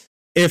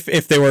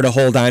 If they were to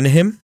hold on to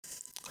him?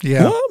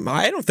 Yeah. Well,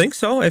 I don't think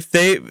so. If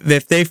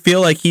they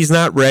feel like he's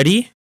not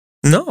ready,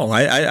 no,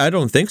 I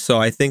don't think so.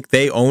 I think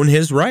they own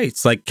his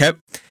rights. Like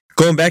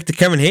going back to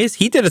Kevin Hayes,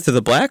 he did it to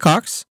the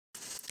Blackhawks.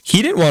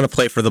 He didn't want to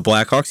play for the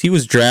Blackhawks. He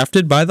was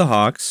drafted by the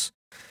Hawks,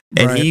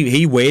 and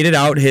he waited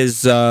out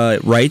his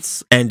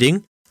rights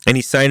ending. And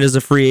he signed as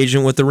a free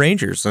agent with the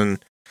Rangers.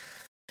 And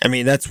I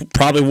mean, that's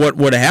probably what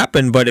would have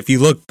happened. But if you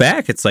look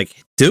back, it's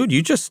like, dude,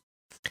 you just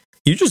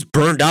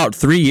burned out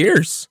 3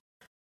 years.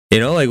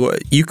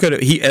 You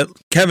could have.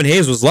 Kevin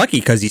Hayes was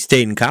lucky because he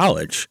stayed in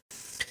college.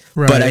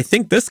 Right. But I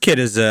think this kid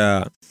is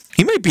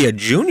he might be a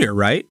junior,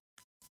 right?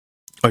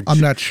 I'm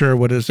not sure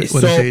what his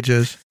age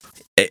is.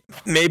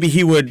 Maybe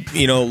he would,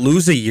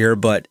 lose a year.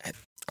 But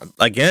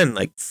again,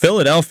 like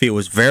Philadelphia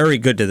was very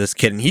good to this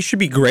kid, and he should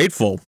be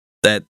grateful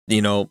that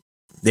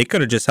they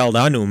could have just held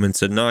on to him and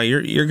said, no,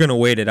 you're going to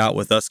wait it out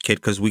with us, kid,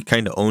 because we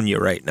kind of own you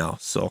right now.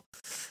 So,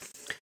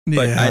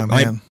 but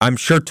I'm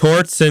sure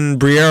Torts and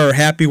Briere are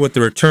happy with the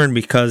return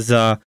because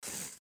I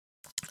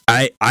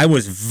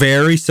was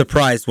very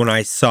surprised when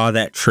I saw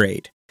that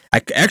trade.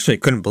 I actually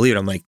couldn't believe it.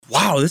 I'm like,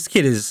 wow, this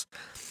kid is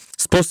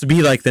supposed to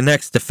be like the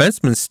next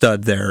defenseman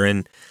stud there.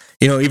 And,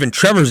 even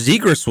Trevor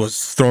Zegras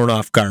was thrown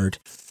off guard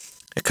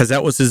because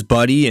that was his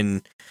buddy.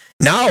 And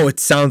now it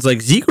sounds like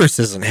Zegras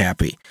isn't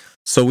happy.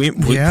 So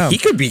he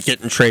could be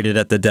getting traded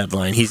at the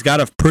deadline. He's got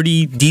a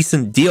pretty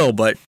decent deal,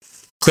 but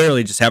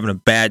clearly just having a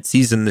bad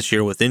season this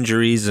year with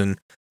injuries and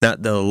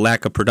not the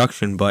lack of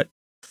production. But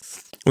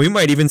we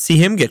might even see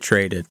him get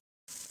traded.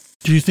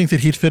 Do you think that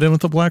he'd fit in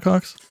with the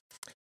Blackhawks?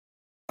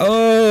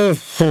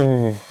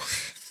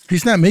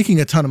 He's not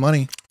making a ton of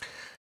money.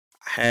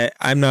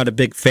 I'm not a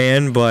big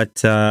fan,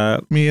 but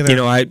Me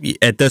either. I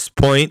at this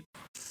point,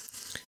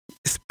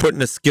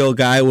 putting a skill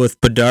guy with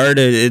Bedard,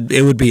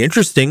 it would be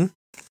interesting,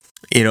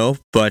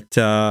 but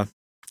I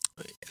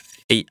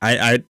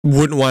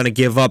wouldn't want to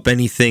give up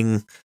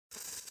anything.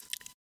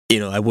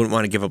 I wouldn't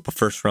want to give up a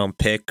first round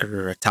pick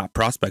or a top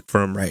prospect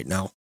for him right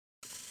now.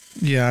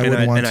 Yeah, I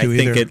wouldn't want to either.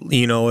 And I think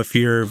if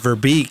you're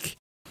Verbeek,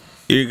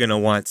 you're gonna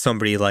want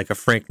somebody like a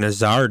Frank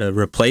Nazar to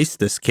replace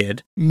this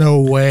kid.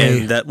 No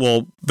way. And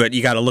but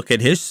you got to look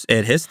at his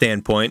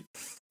standpoint.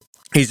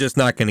 He's just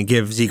not going to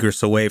give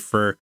Zegras away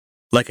for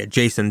like a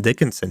Jason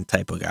Dickinson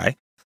type of guy.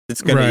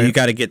 You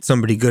got to get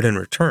somebody good in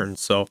return.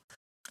 So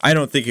I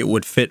don't think it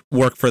would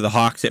work for the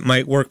Hawks. It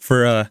might work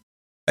for a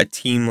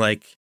team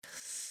like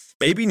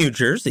maybe New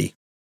Jersey.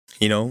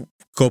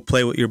 Go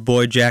play with your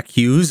boy Jack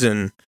Hughes,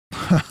 and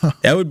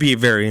that would be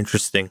very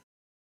interesting.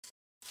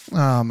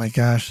 Oh my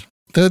gosh.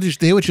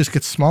 They would just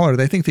get smaller.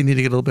 They think they need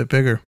to get a little bit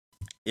bigger.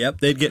 Yep,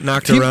 they'd get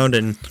knocked around,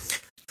 and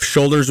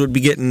shoulders would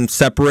be getting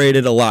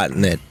separated a lot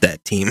in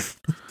that team.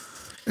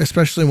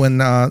 Especially when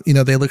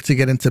they look to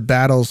get into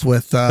battles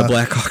with the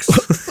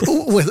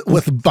Blackhawks,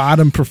 with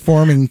bottom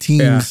performing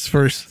teams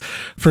for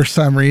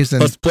some reason.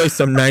 Let's play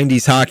some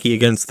 '90s hockey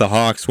against the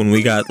Hawks when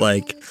we got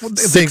like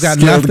they got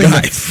nothing.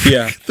 Guys.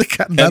 Yeah, they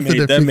got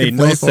nothing. That made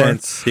no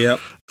sense. Yep.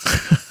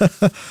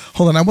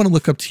 Hold on, I want to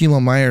look up Timo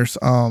Meyer's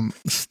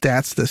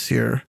stats this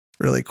year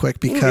really quick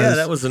because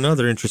that was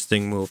another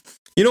interesting move.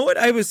 You know what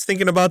I was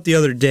thinking about the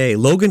other day?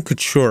 Logan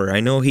Couture.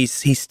 I know he's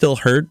still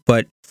hurt,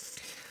 but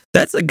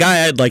that's a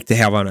guy I'd like to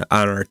have on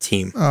our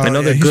team.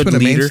 Another good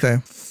leader.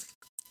 Mainstay.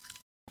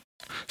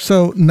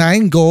 So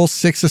 9 goals,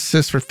 6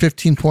 assists for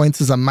 15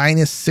 points is a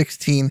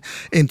 -16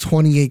 in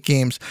 28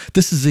 games.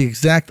 This is the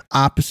exact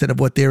opposite of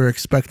what they were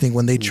expecting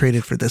when they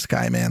traded for this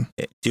guy, man.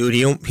 Dude,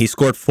 he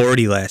scored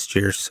 40 last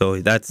year,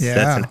 so that's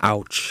an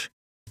ouch.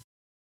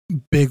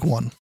 Big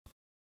one.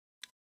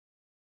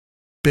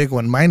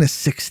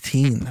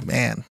 -16,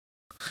 man.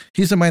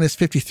 He's a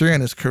 -53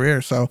 on his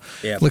career, so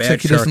looks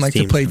like he doesn't like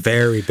to play.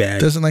 Very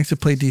bad. Doesn't like to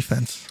play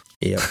defense.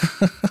 Yeah,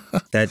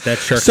 that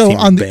Sharks team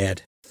is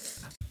bad.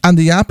 On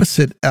the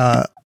opposite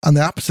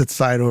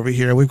side over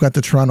here, we've got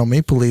the Toronto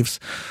Maple Leafs.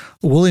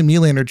 William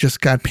Nylander just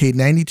got paid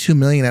 $92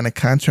 million on a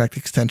contract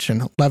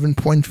extension,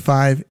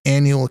 11.5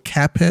 annual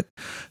cap hit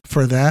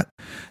for that.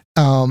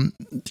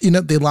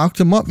 They locked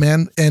him up,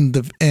 man,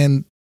 and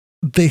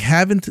they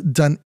haven't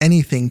done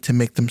anything to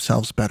make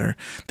themselves better.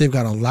 They've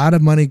got a lot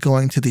of money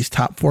going to these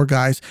top 4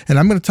 guys. And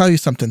I'm going to tell you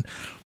something.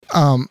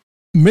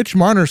 Mitch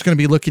Marner is going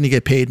to be looking to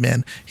get paid,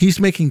 man. He's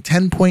making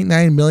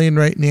 $10.9 million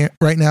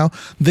right now.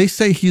 They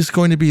say he's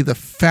going to be the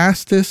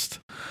fastest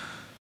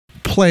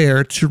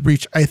player to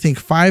reach, I think,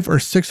 500 or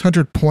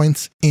 600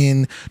 points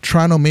in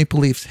Toronto Maple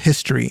Leafs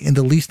history in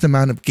the least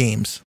amount of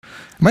games.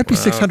 It might be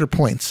 600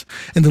 points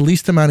in the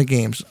least amount of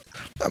games.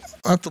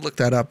 I'll have to look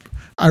that up.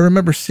 I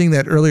remember seeing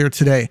that earlier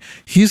today.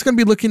 He's going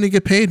to be looking to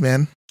get paid,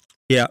 man.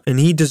 Yeah, and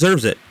he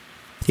deserves it.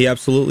 He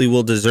absolutely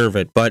will deserve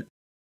it. But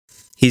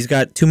he's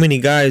got too many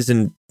guys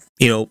in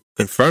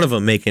front of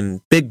him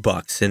making big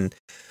bucks. And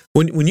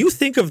when you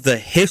think of the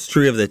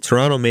history of the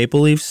Toronto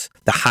Maple Leafs,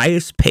 the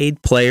highest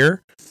paid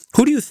player,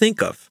 who do you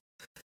think of?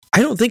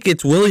 I don't think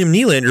it's William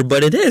Nylander,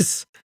 but it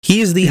is.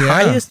 He is the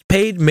highest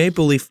paid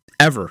Maple Leaf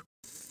ever.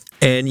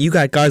 And you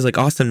got guys like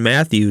Austin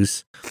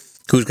Matthews,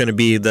 who's going to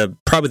be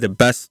probably the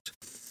best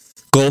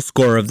goal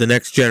scorer of the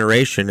next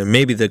generation and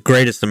maybe the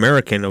greatest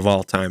American of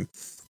all time.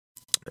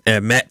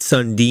 Matt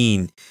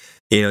Sundin.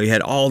 You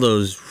had all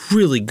those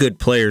really good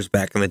players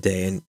back in the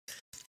day. And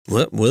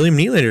William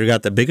Nylander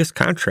got the biggest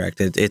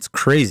contract. It's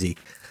crazy.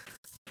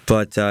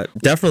 But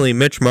definitely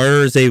Mitch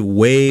Marner is a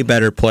way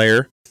better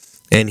player.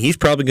 And he's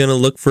probably going to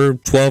look for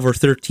 12 or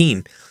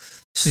 13.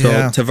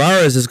 So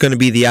Tavares is going to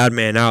be the odd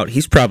man out.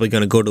 He's probably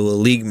going to go to a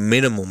league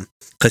minimum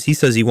because he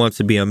says he wants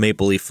to be a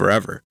Maple Leaf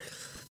forever.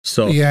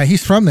 So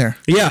he's from there.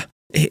 Yeah,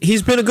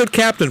 he's been a good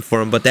captain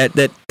for him, but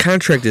that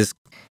contract is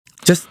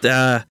just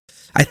I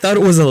thought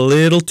it was a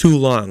little too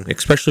long,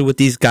 especially with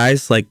these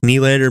guys like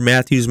Nylander,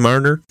 Matthews,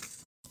 Marner.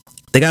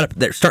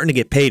 They're starting to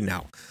get paid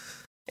now,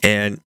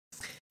 and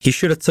he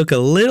should have took a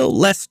little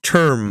less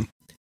term.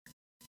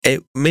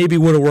 It maybe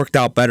would have worked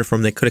out better for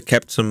him. They could have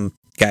kept some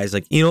guys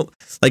like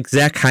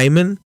Zach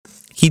Hyman.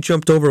 He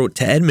jumped over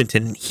to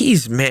Edmonton, and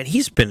he's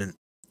been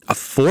a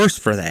force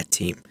for that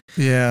team.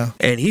 Yeah,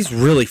 and he's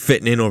really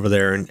fitting in over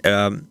there.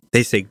 And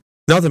they say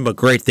nothing but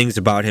great things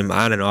about him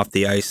on and off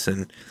the ice,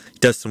 and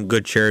does some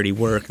good charity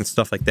work and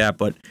stuff like that.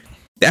 But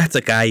that's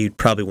a guy you'd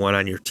probably want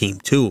on your team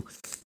too.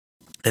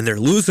 And they're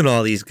losing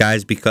all these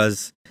guys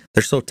because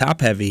they're so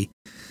top heavy,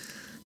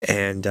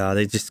 and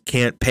they just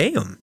can't pay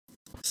them.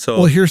 So,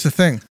 well, here's the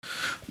thing.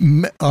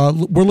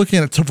 We're looking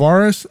at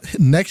Tavares.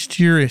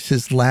 Next year is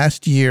his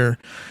last year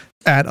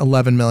at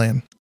 $11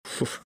 million.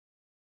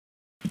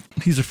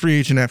 He's a free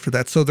agent after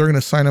that, so they're going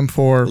to sign him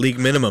for league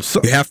minimum.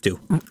 So, you have to.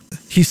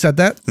 He said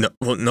that? No,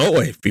 well, no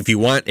way.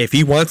 If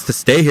he wants to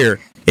stay here,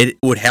 it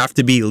would have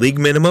to be league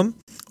minimum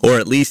or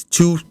at least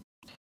 2,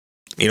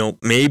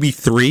 maybe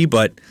 3,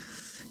 but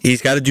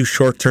he's got to do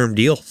short-term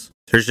deals.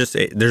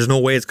 There's no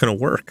way it's going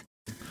to work.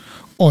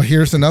 Oh,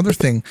 here's another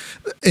thing.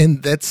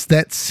 And that's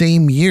that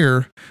same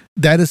year,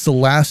 that is the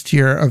last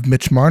year of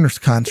Mitch Marner's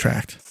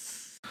contract.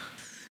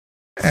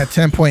 At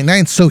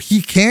 10.9, so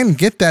he can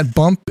get that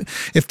bump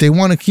if they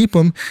want to keep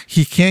him.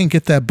 He can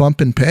get that bump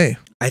in pay.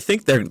 I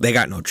think they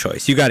got no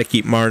choice. You got to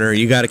keep Marner,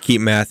 you got to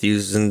keep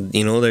Matthews, and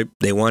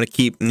they want to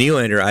keep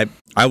Nylander.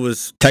 I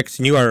was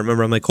texting you. I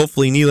remember I'm like,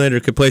 hopefully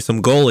Nylander could play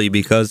some goalie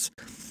because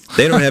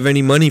they don't have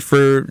any money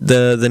for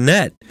the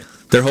net.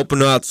 They're hoping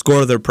to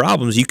outscore their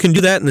problems. You can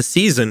do that in the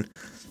season,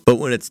 but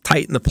when it's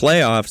tight in the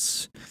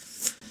playoffs,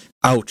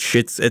 ouch!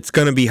 It's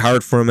going to be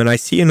hard for him. And I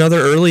see another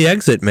early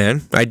exit,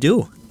 man. I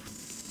do.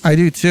 I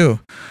do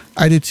too.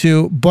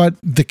 But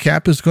the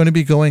cap is going to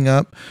be going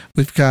up.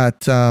 We've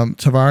got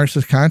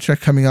Tavares'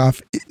 contract coming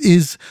off.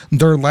 Is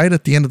there light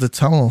at the end of the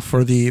tunnel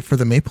for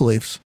the Maple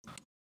Leafs?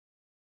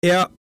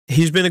 Yeah,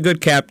 he's been a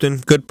good captain,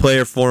 good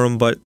player for him.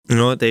 But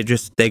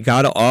they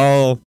got to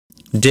all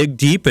dig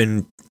deep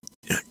and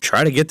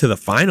try to get to the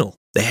final.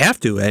 They have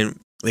to, and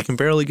they can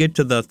barely get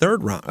to the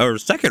third round or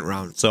second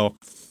round. So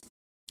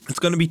it's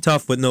going to be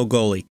tough with no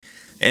goalie.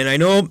 And I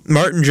know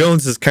Martin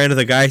Jones is kind of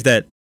the guy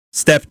that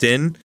stepped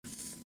in.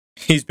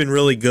 He's been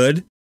really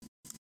good,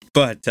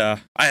 but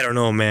I don't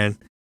know, man.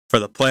 For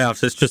the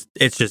playoffs,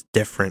 it's just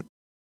different.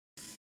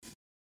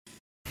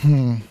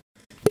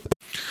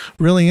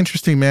 Really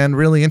interesting, man.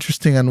 Really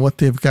interesting on what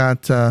they've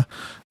got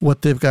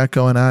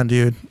going on,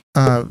 dude.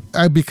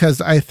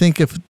 Because I think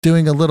if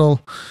doing a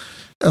little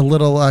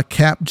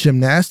cap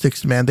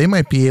gymnastics, man, they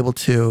might be able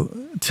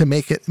to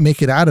make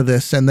it out of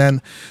this, and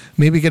then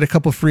maybe get a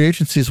couple free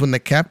agencies when the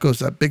cap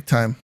goes up big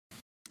time.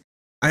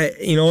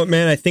 You know what,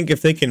 man? I think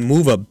if they can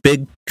move a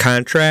big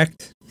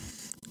contract,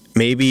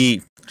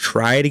 maybe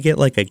try to get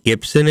like a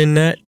Gibson in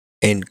net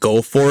and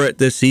go for it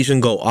this season,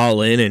 go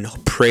all in and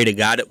pray to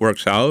God it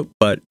works out.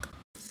 But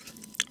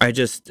I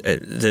just,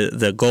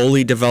 the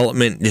goalie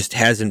development just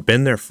hasn't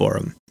been there for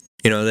him.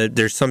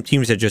 There's some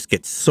teams that just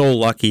get so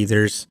lucky.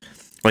 There's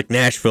like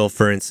Nashville,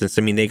 for instance.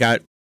 I mean, they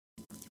got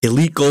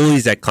elite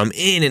goalies that come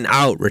in and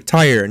out,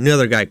 retire.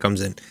 Another guy comes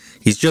in.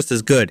 He's just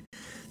as good.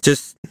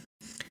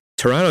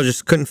 Toronto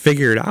just couldn't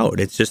figure it out.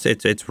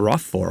 It's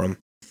rough for them.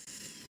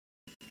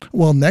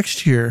 Well,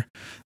 next year,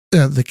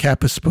 the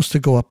cap is supposed to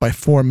go up by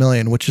 $4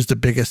 million, which is the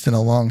biggest in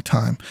a long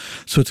time.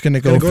 So it's going to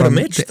go from to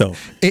Mitch, though,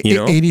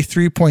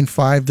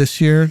 83.5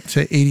 this year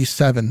to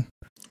 87.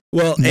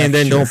 Well, and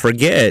then don't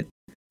forget,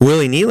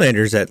 Willie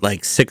Nylander's at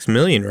like $6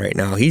 million right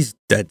now.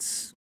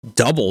 That's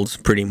doubled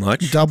pretty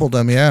much. Doubled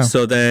them, yeah.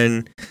 So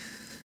then,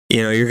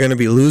 you're going to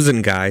be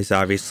losing guys,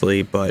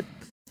 obviously, but.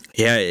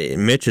 Yeah,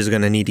 Mitch is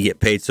going to need to get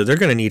paid, so they're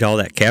going to need all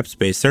that cap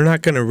space. They're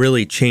not going to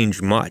really change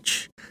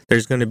much.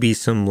 There's going to be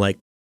some like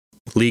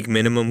league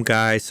minimum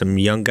guys, some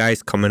young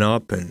guys coming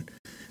up, and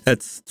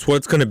that's what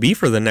it's going to be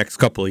for the next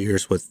couple of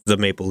years with the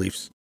Maple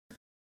Leafs.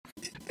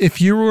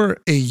 If you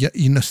were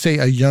say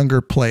a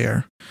younger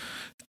player,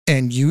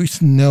 and you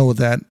know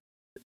that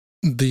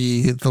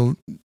the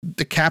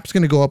cap's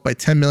going to go up by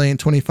 10 million,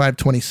 25,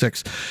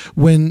 26.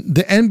 When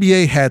the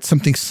NBA had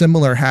something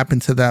similar happen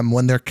to them,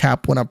 when their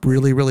cap went up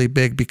really, really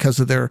big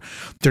because of their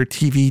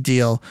TV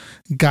deal,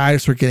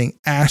 guys were getting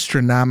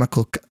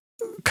astronomical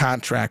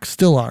contracts,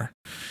 still are.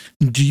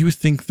 Do you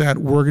think that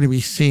we're going to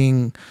be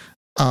seeing,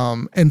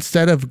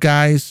 instead of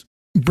guys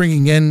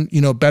bringing in,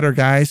 better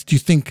guys, do you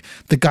think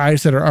the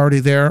guys that are already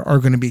there are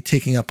going to be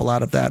taking up a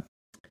lot of that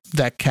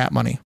cap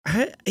money?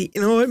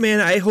 You know what, man?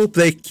 I hope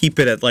they keep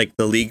it at like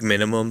the league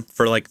minimum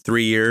for like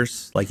 3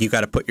 years. Like you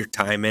got to put your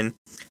time in.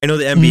 I know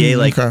the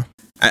NBA, okay.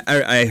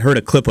 I heard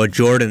a clip of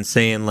Jordan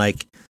saying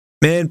like,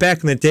 man,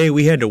 back in the day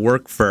we had to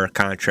work for a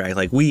contract.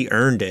 Like we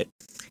earned it.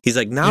 He's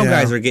like, now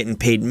guys are getting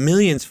paid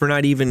millions for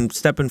not even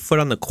stepping foot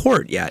on the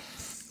court yet.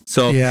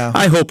 So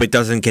I hope it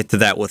doesn't get to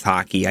that with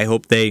hockey. I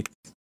hope they,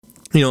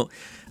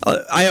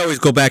 I always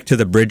go back to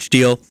the bridge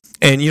deal.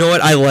 And you know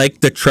what? I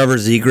like the Trevor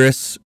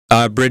Zegras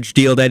bridge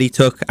deal that he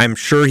took. I'm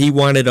sure he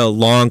wanted a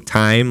long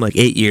time, like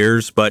 8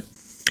 years, but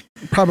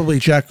probably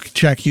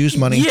Jack Hughes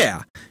money.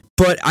 Yeah,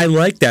 but I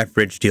like that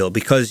bridge deal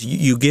because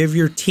you give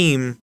your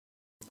team,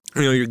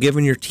 you're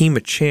giving your team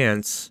a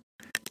chance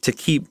to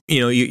keep,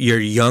 you're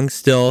young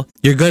still.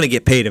 You're going to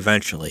get paid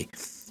eventually,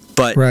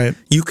 but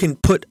you can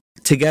put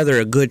together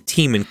a good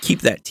team and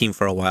keep that team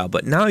for a while.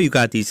 But now you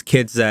got these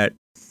kids that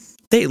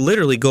they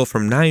literally go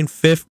from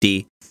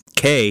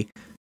 $950K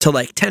to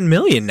like $10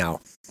 million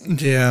now.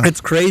 Yeah,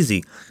 it's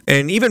crazy.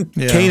 And even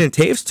Kane and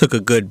Taves took a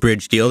good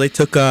bridge deal. They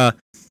took I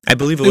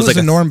believe it was like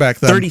a norm back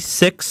then.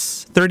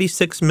 36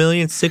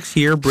 million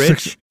 6-year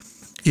bridge.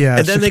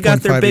 And then they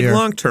got their big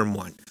long-term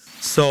one.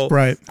 So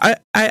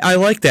I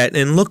like that.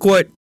 And look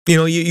what,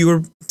 you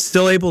were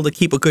still able to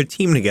keep a good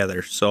team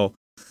together. So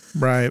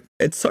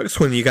it sucks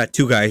when you got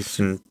 2 guys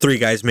and 3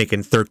 guys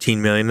making $13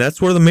 million.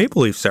 That's where the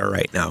Maple Leafs are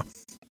right now.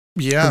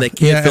 Yeah. And they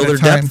can't fill at a their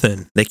time. depth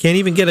in. They can't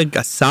even get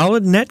a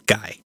solid net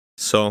guy.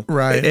 So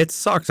Right. it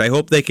sucks. I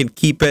hope they can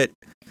keep it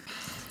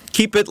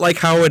like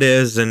how it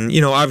is. And,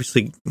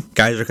 obviously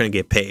guys are going to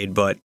get paid,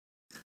 but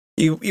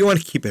you want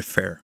to keep it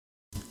fair.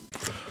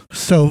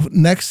 So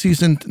next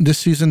season, this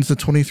season's the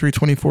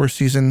 23-24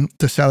 season.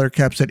 The salary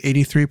cap's at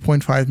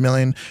 $83.5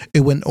 million. It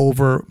went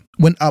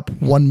up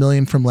 $1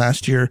 million from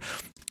last year.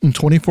 In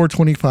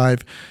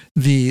 24-25,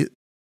 the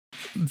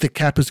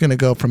cap is going to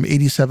go from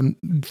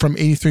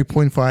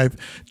 83.5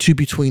 to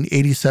between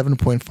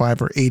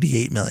 87.5 or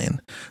 88 million.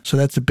 So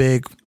that's a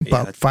big,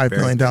 about $5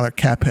 million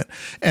cap hit.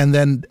 And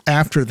then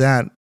after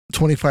that,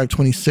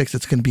 25-26,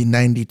 it's going to be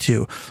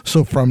 92.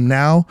 So from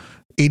now,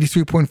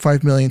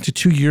 83.5 million to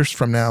 2 years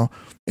from now,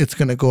 it's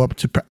going to go up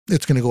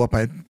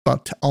by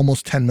about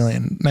almost 10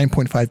 million,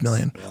 9.5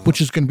 million, wow.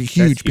 Which is going to be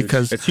huge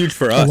because it's huge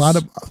for us.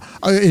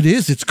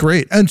 It's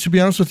great. And to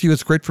be honest with you,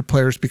 it's great for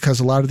players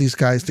because a lot of these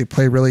guys, they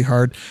play really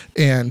hard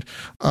and,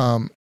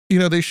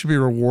 they should be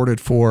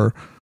rewarded for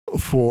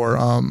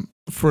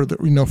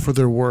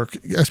their work,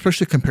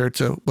 especially compared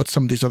to what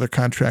some of these other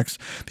contracts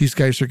these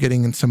guys are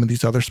getting in some of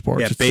these other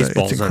sports. Yeah,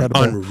 baseball's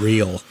incredible.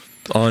 Unreal.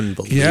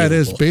 Unbelievable. Yeah, it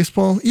is.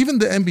 Baseball, even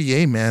the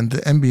NBA, man.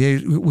 The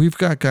NBA, we've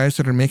got guys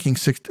that are making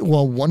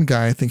one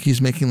guy, I think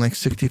he's making like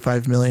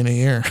 65 million a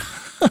year.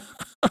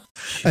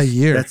 A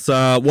year. That's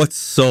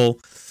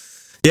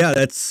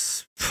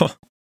that's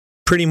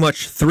pretty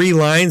much 3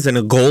 lines and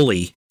a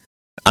goalie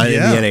in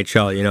the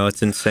NHL.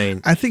 It's insane.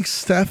 I think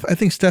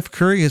Steph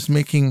Curry is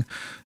making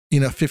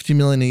 50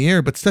 million a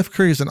year, but Steph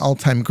Curry is an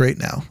all-time great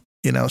now.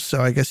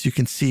 So I guess you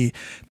can see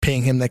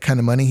paying him that kind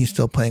of money, he's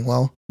still playing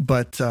well.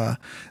 But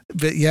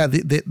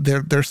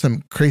there's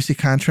some crazy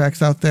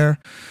contracts out there,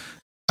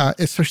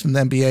 especially in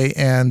the NBA.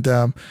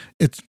 And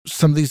it's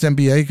some of these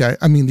NBA guys.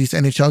 I mean, these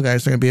NHL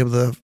guys are going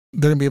to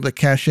be able to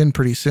cash in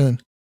pretty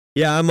soon.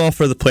 Yeah, I'm all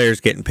for the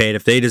players getting paid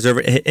if they deserve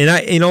it.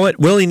 And you know what,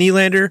 Willie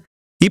Nylander,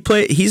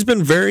 he's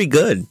been very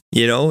good.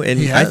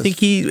 And I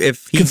think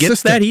if he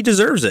gets that, he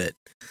deserves it.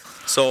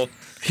 So.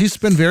 He's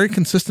been very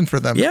consistent for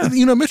them. Yeah.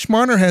 Mitch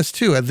Marner has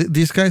too.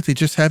 These guys, they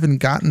just haven't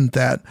gotten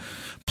that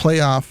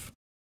playoff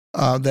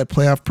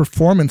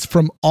performance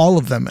from all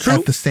of them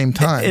at the same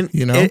time.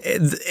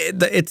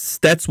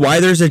 That's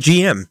why there's a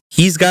GM.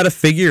 He's got to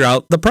figure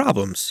out the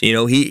problems.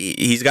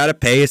 He's got to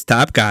pay his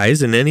top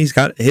guys, and then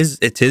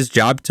it's his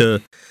job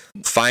to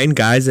find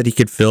guys that he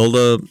could fill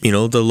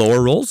the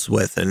lower roles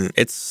with. And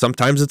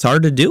sometimes it's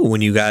hard to do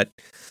when you got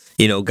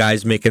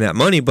guys making that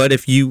money. But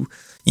if you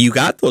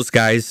got those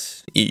guys,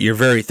 you're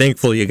very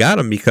thankful you got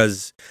them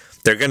because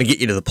they're going to get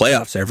you to the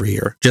playoffs every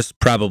year. Just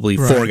probably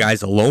 4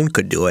 guys alone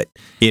could do it,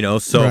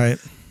 So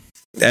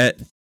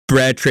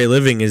Brad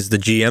Treliving is the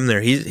GM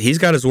there. He's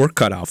got his work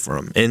cut out for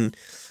him. And,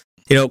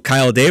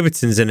 Kyle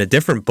Davidson's in a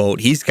different boat.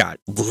 He's got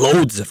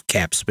loads of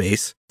cap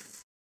space.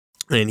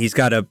 And he's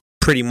got to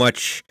pretty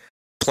much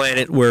plan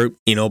it where,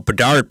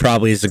 Bedard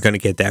probably isn't going to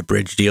get that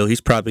bridge deal.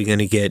 He's probably going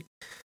to get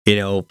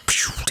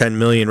 10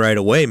 million right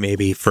away,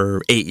 maybe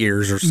for 8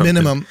 years or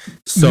something.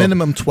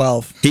 Minimum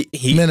 12.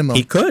 Minimum.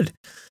 He could.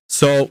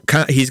 So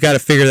he's got to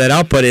figure that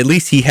out, but at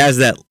least he has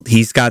that.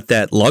 He's got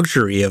that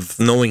luxury of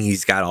knowing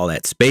he's got all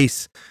that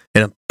space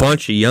and a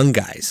bunch of young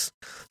guys.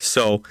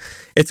 So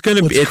it's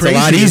a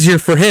lot easier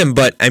for him,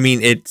 but I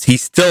mean, he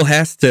still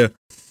has to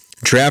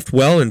draft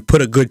well and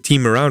put a good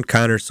team around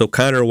Connor. So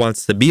Connor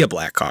wants to be a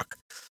Blackhawk.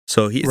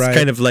 So he's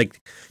kind of like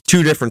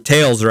 2 different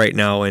tales right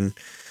now, and.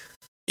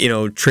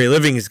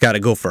 Treliving has got to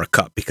go for a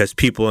cup because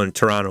people in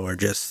Toronto are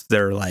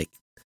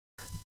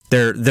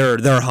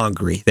they're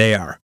hungry. They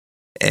are.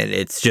 And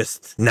it's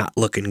just not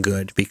looking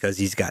good because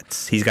he's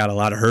got a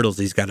lot of hurdles.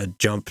 He's got to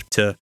jump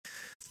to,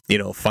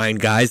 find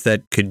guys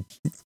that could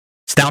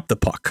stop the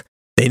puck.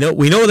 We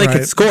know they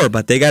could score,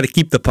 but they got to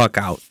keep the puck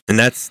out. And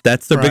that's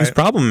the biggest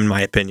problem in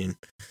my opinion.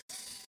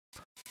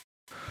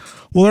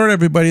 Well, all right,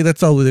 everybody,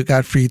 that's all we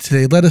got for you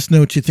today. Let us know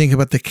what you think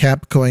about the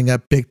cap going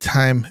up big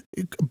time.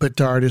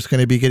 Bedard is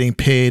going to be getting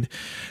paid.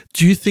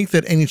 Do you think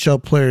that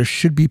NHL players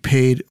should be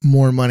paid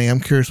more money? I'm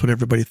curious what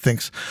everybody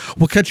thinks.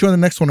 We'll catch you on the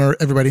next one,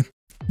 everybody.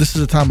 This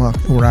is a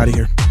Tomahawk, and we're out of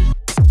here.